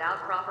outside without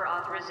proper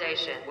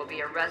authorization will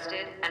be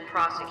arrested and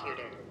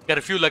prosecuted.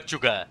 Curfew लग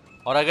चुका है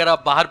और अगर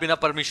आप बाहर बिना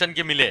permission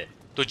के मिले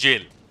तो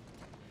जेल।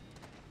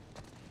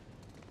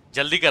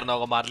 जल्दी करना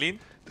होगा Marlin.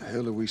 The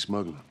hell are we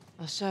smuggling?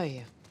 I'll show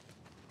you.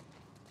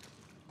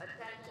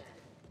 Attention.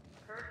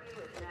 Curfew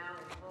is now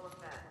in full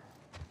effect.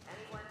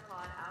 Anyone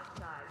caught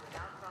outside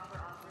without proper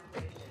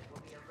authorization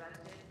will be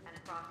arrested and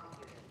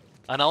prosecuted.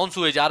 Announce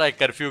हुए जा रहा है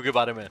कर्फ्यू के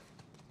बारे में।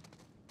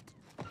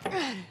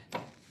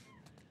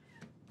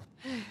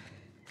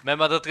 मैं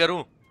मदद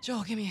करूं?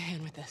 Joel, give me a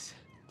hand with this.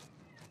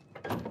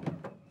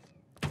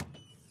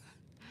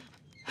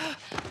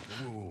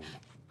 Whoa.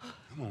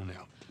 Come on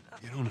now.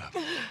 Get on up.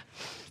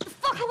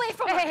 Fuck away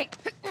from Hey!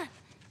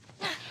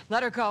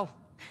 Let her go.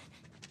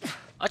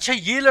 अच्छा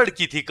ये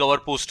लड़की थी कवर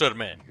पोस्टर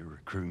में। You're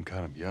recruiting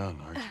kind of young,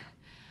 aren't you?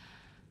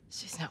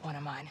 She's not one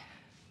of mine.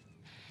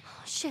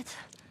 Oh, shit.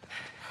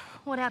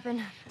 What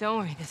happened? Don't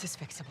worry, this is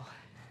fixable.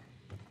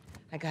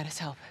 I got his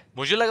help.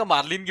 मुझे लगा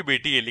Marlin की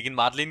बेटी है, लेकिन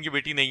मार्लिन की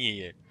बेटी नहीं है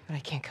ये। But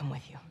I can't come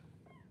with you.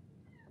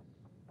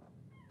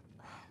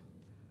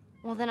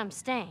 Well, then I'm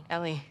staying.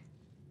 Ellie,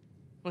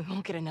 we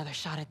won't get another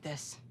shot at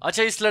this.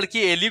 अच्छा इस लड़की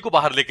एली को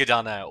बाहर लेके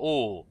जाना है।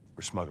 ओ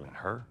We're smuggling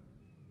her?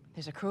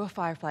 There's a crew of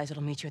Fireflies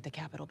that'll meet you at the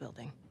Capitol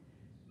building.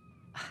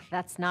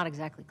 That's not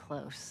exactly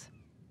close.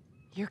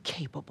 You're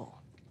capable.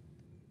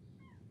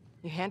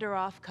 You hand her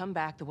off, come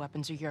back, the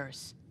weapons are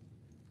yours.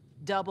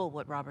 Double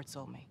what Robert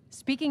sold me.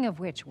 Speaking of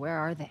which, where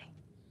are they?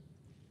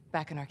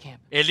 Back in our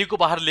camp. Eli को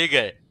बाहर ले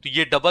गए तो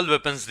ये double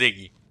weapons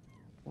देगी।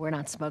 We're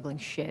not smuggling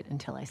shit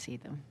until I see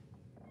them.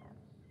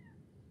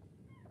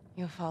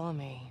 You'll follow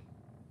me.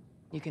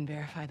 You can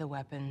verify the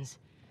weapons.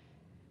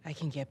 I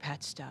can get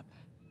patched up.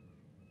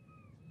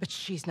 But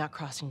she's not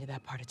crossing to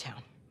that part of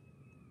town.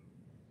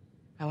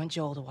 I want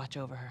Joel to watch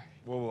over her.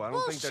 Whoa, I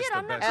don't think that's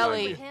the best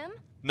Ellie. idea. Him?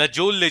 न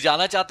जोल ले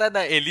जाना चाहता है, न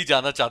Eli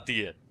जाना चाहती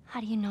है।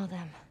 How do you know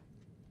them?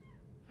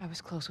 I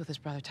was close with his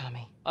brother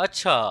Tommy.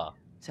 अच्छा।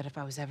 Said if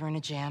I was ever in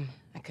a jam,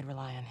 I could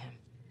rely on him.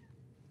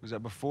 Was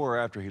that before or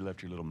after he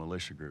left your little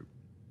militia group?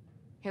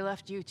 He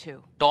left you too.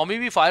 Tommy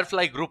भी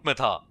Firefly group में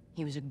था,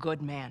 He was a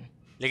good man.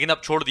 लेकिन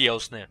अब छोड़ दिया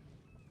उसने।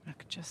 I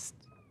could just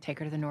take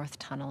her to the North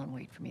Tunnel and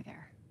wait for me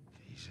there.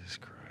 Jesus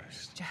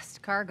Christ.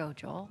 Just cargo,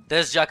 Joel.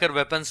 Test जाकर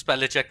weapons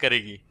पहले चेक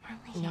करेगी।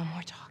 No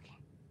more talking.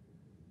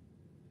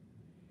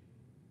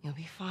 You'll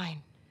be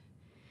fine.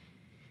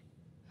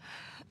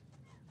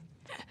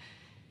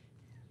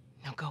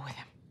 Now go with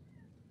him.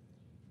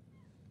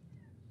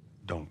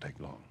 Don't take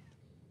long.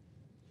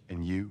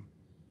 And you,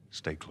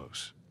 stay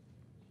close.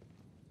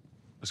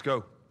 Let's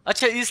go.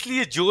 अच्छा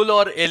इसलिए जोल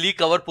और Eli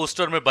cover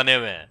poster में बने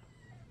हुए हैं।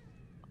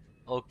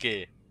 ओके।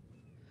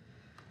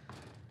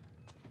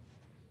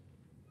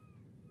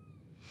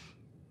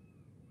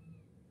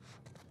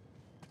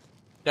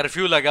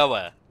 कर्फ्यू लगा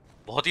हुआ है,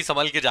 बहुत ही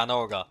संभल के जाना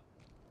होगा।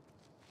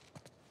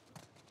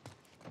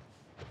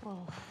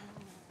 Well,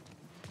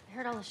 I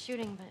heard all the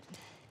shooting, but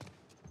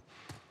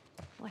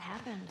what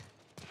happened?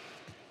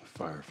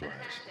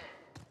 Fireflies.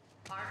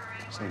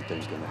 Same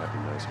thing's gonna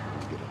happen to us when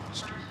we get off the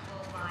street.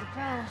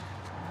 Okay,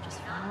 just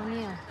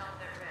following you.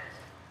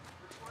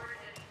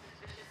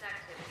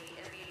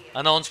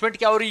 Announcement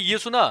क्या हो रही है ये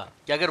सुना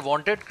कि अगर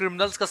वांटेड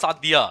क्रिमिनल्स का साथ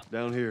दिया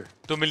Down here.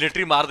 तो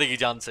मिलिट्री मार देगी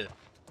जान से।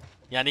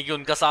 यानी कि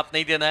उनका साथ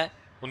नहीं देना है,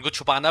 उनको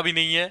छुपाना भी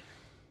नहीं है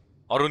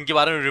और उनके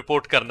बारे में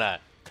रिपोर्ट करना है।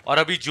 और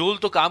अभी जोल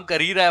तो काम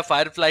कर ही रहा है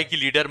फायरफ्लाई की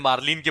लीडर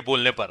मार्लिन के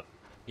बोलने पर,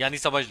 यानी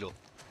समझ लो।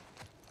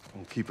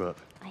 Keep up.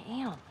 I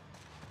am.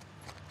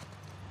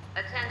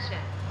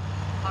 Attention.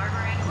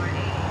 Harboring or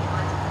aiding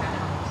one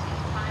criminals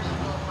is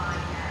punishable by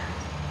death.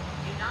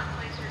 Do not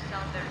place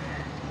yourself at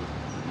risk.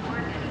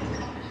 Report any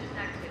suspicious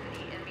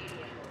activity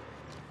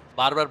immediately.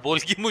 बार बार बोल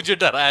के मुझे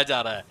डराया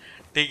जा रहा है।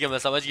 ठीक है मैं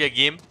समझ गया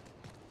game.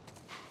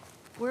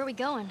 Where are we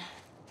going?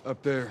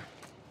 Up there.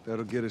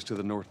 That'll get us to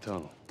the North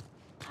Tunnel.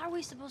 How are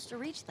we supposed to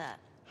reach that?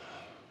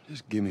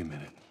 Just give me a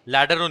minute.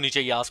 Ladder होनी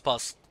चाहिए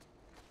आसपास।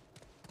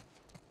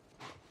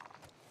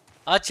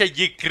 अच्छा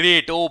ये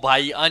क्रेट, ओ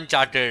भाई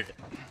अनचार्टेड,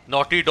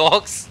 नॉटी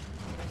डॉग्स।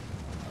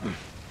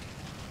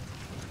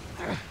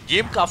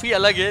 गेम काफी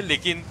अलग है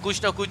लेकिन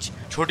कुछ ना कुछ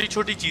छोटी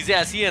छोटी चीजें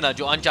ऐसी है ना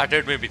जो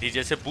अनचार्टेड में भी थी,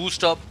 जैसे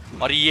बूस्ट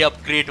अप और ये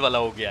अब क्रेट वाला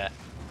हो गया है।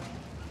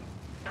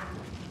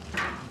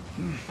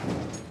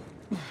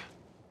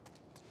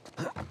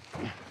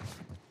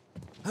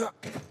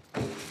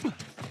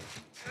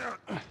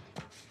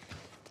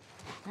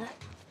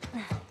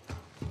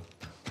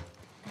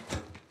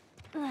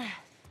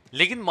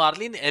 लेकिन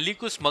मार्लिन एली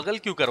को स्मगल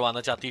क्यों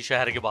करवाना चाहती है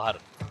शहर के बाहर?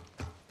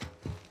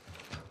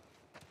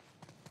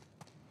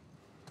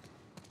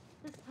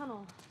 This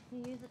tunnel, you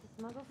use it to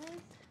smuggle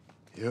things?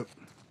 Yep.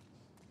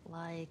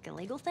 Like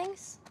illegal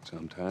things?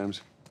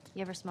 Sometimes.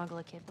 You ever smuggle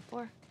a kid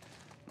before?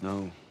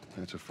 No,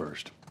 that's a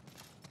first.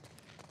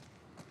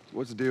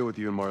 What's the deal with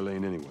you and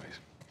Marlene anyways?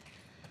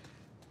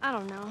 I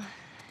don't know.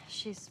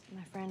 She's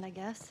my friend, I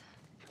guess.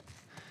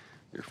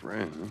 Your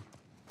friend, huh?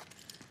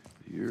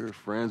 You're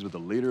friends with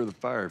the leader of the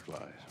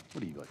Fireflies.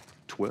 What are you, like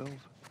 12?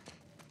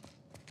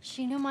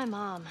 She knew my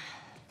mom,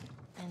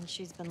 and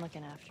she's been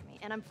looking after me.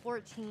 And I'm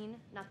 14.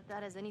 Not that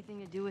that has anything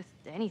to do with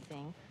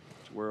anything.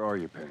 So where are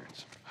your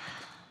parents?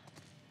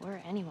 Where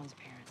are anyone's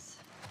parents?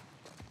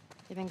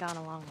 They've been gone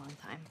a long, long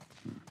time.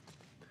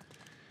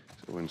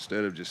 So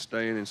instead of just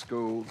staying in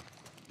school,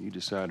 you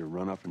decide to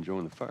run up and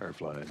join the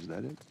Fireflies, is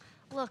that it?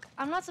 Look,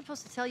 I'm not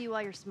supposed to tell you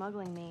why you're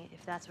smuggling me,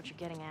 if that's what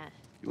you're getting at.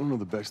 You wanna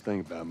know the best thing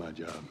about my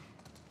job?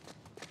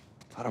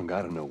 I don't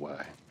gotta know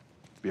why.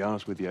 To be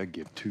honest with you, I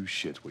give two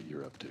shits what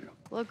you're up to.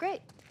 Well,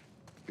 great.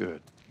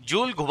 Good.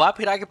 जोल घुमा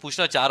फिरा के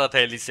पूछना चाह रहा था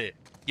Eli से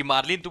कि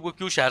मार्लिन तुमको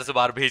क्यों शहर से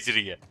बाहर भेज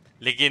रही है,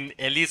 लेकिन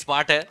एली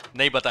स्मार्ट है,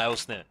 नहीं बताया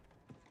उसने।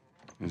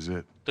 Is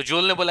it? तो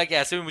जोल ने बोला कि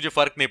ऐसे भी मुझे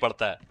फर्क नहीं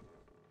पड़ता है।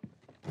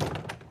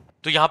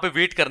 तो यहाँ पे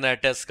वेट करना है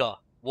टेस्ट का,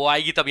 वो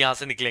आएगी तब यहाँ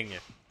से निकलेंगे।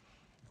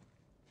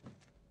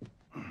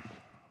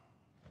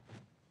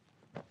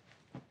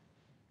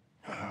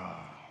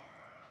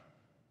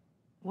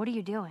 What are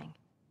you doing?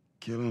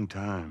 Killing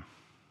time.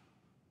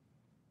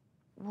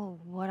 Well,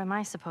 what am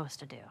I supposed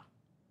to do?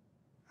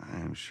 I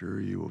am sure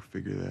you will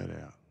figure that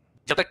out.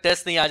 जब तक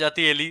टेस्ट नहीं आ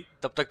जाती एली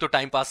तब तक तो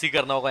टाइम पास ही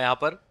करना होगा यहाँ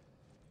पर।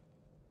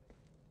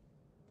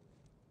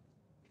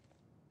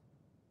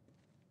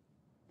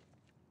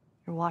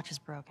 Your watch is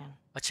broken.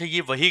 अच्छा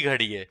ये वही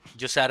घड़ी है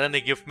जो सारा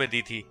ने गिफ्ट में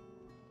दी थी।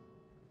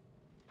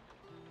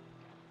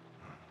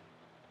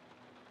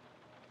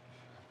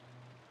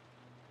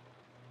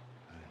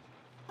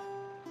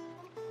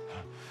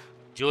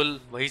 जोल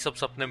वही सब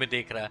सपने में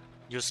देख रहा है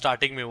जो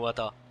स्टार्टिंग में हुआ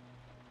था।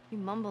 You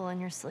mumble in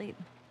your sleep.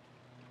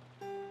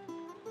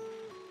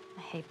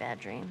 I hate bad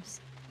dreams.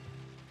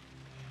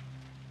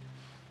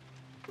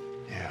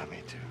 Yeah,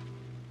 me too.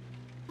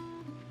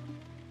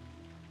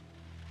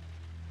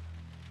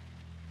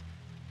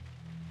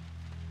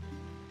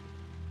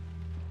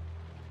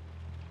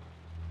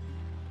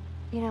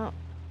 You know,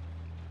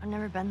 I've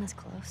never been this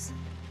close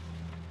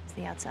to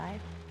the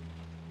outside.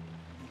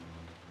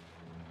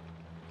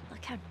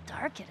 Look how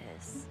dark it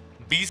is.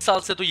 20 साल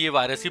से तो ये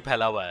वायरस ही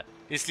फैला हुआ है,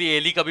 इसलिए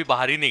एली कभी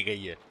बाहर ही नहीं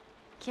गई है।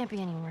 Can't be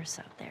any worse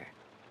out there.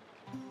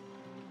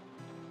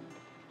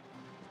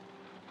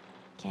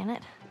 Can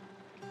it?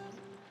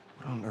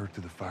 What on earth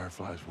do the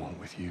Fireflies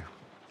want with you?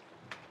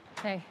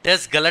 Hey.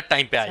 Test गलत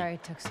टाइम पे आई। Sorry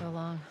it took so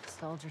long.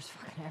 Soldiers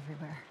fucking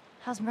everywhere.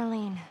 How's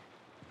Marlene?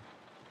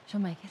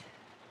 She'll make it.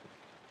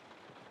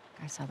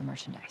 I saw the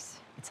merchandise.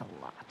 It's a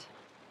lot.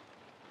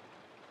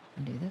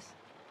 Wanna do this?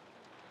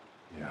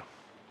 Yeah.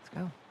 Let's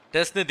go.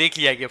 Test ने देख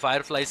लिया कि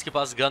fireflies के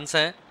पास guns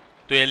हैं,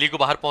 तो Eli को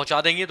बाहर पहुंचा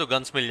देंगे तो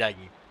गन्स मिल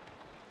जाएगी।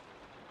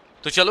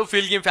 तो चलो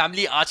फील्ड गेम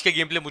फैमिली, आज का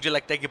गेम प्ले मुझे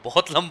लगता है कि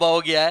बहुत लंबा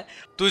हो गया है,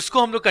 तो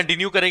इसको हम लोग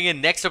कंटिन्यू करेंगे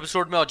नेक्स्ट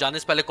एपिसोड में। और जाने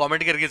से पहले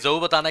कमेंट करके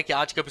जरूर बताना कि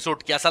आज का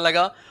एपिसोड कैसा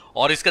लगा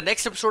और इसका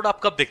नेक्स्ट एपिसोड आप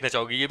कब देखना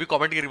चाहोगे, ये भी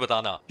कमेंट करके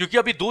बताना, क्योंकि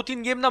अभी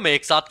 2-3 गेम ना मैं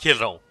एक साथ खेल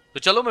रहा हूं। तो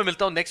चलो मैं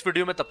मिलता हूं नेक्स्ट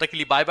वीडियो में, तब तक के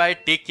लिए बाय बाय,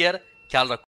 टेक केयर, ख्याल रखो।